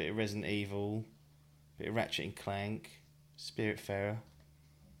 Yeah. Bit of Resident Evil, bit of Ratchet and Clank, Spiritfarer.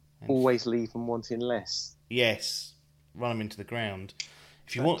 And Always leave them wanting less. yes, run them into the ground.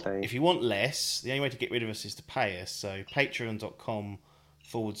 If you Exactly. want less, the only way to get rid of us is to pay us. So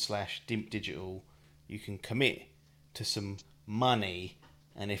patreon.com/Dimp Digital, you can commit to some money,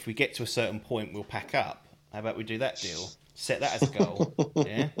 and if we get to a certain point, we'll pack up. How about we do that deal? Set that as a goal.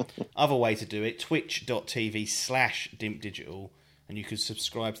 Yeah. Other way to do it: twitch.tv/Dimp Digital, and you can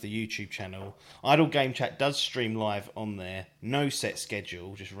subscribe to the YouTube channel. Idle Game Chat does stream live on there. No set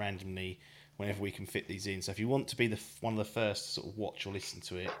schedule, just randomly whenever we can fit these in. So if you want to be one of the first to sort of watch or listen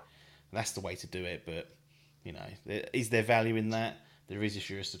to it, that's the way to do it. But, you know, is there value in that? There is if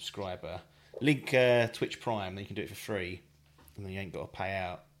you're a subscriber. Link Twitch Prime, then you can do it for free, and then you ain't got to pay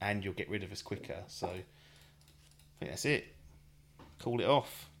out, and you'll get rid of us quicker. So I think that's it. Call it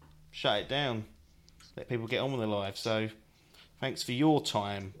off. Shut it down. Let people get on with their lives. So thanks for your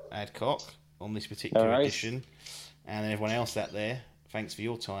time, Adcock, on this particular All right. edition. And then everyone else out there, thanks for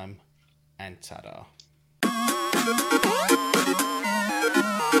your time, and ta-da.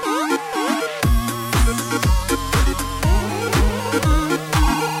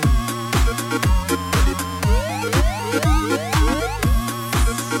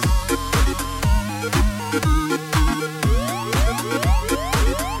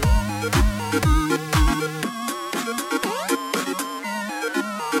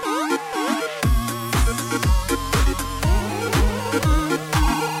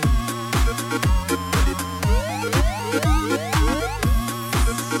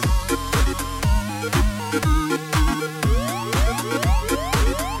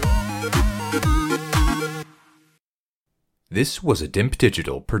 This was a DIMP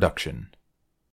Digital production.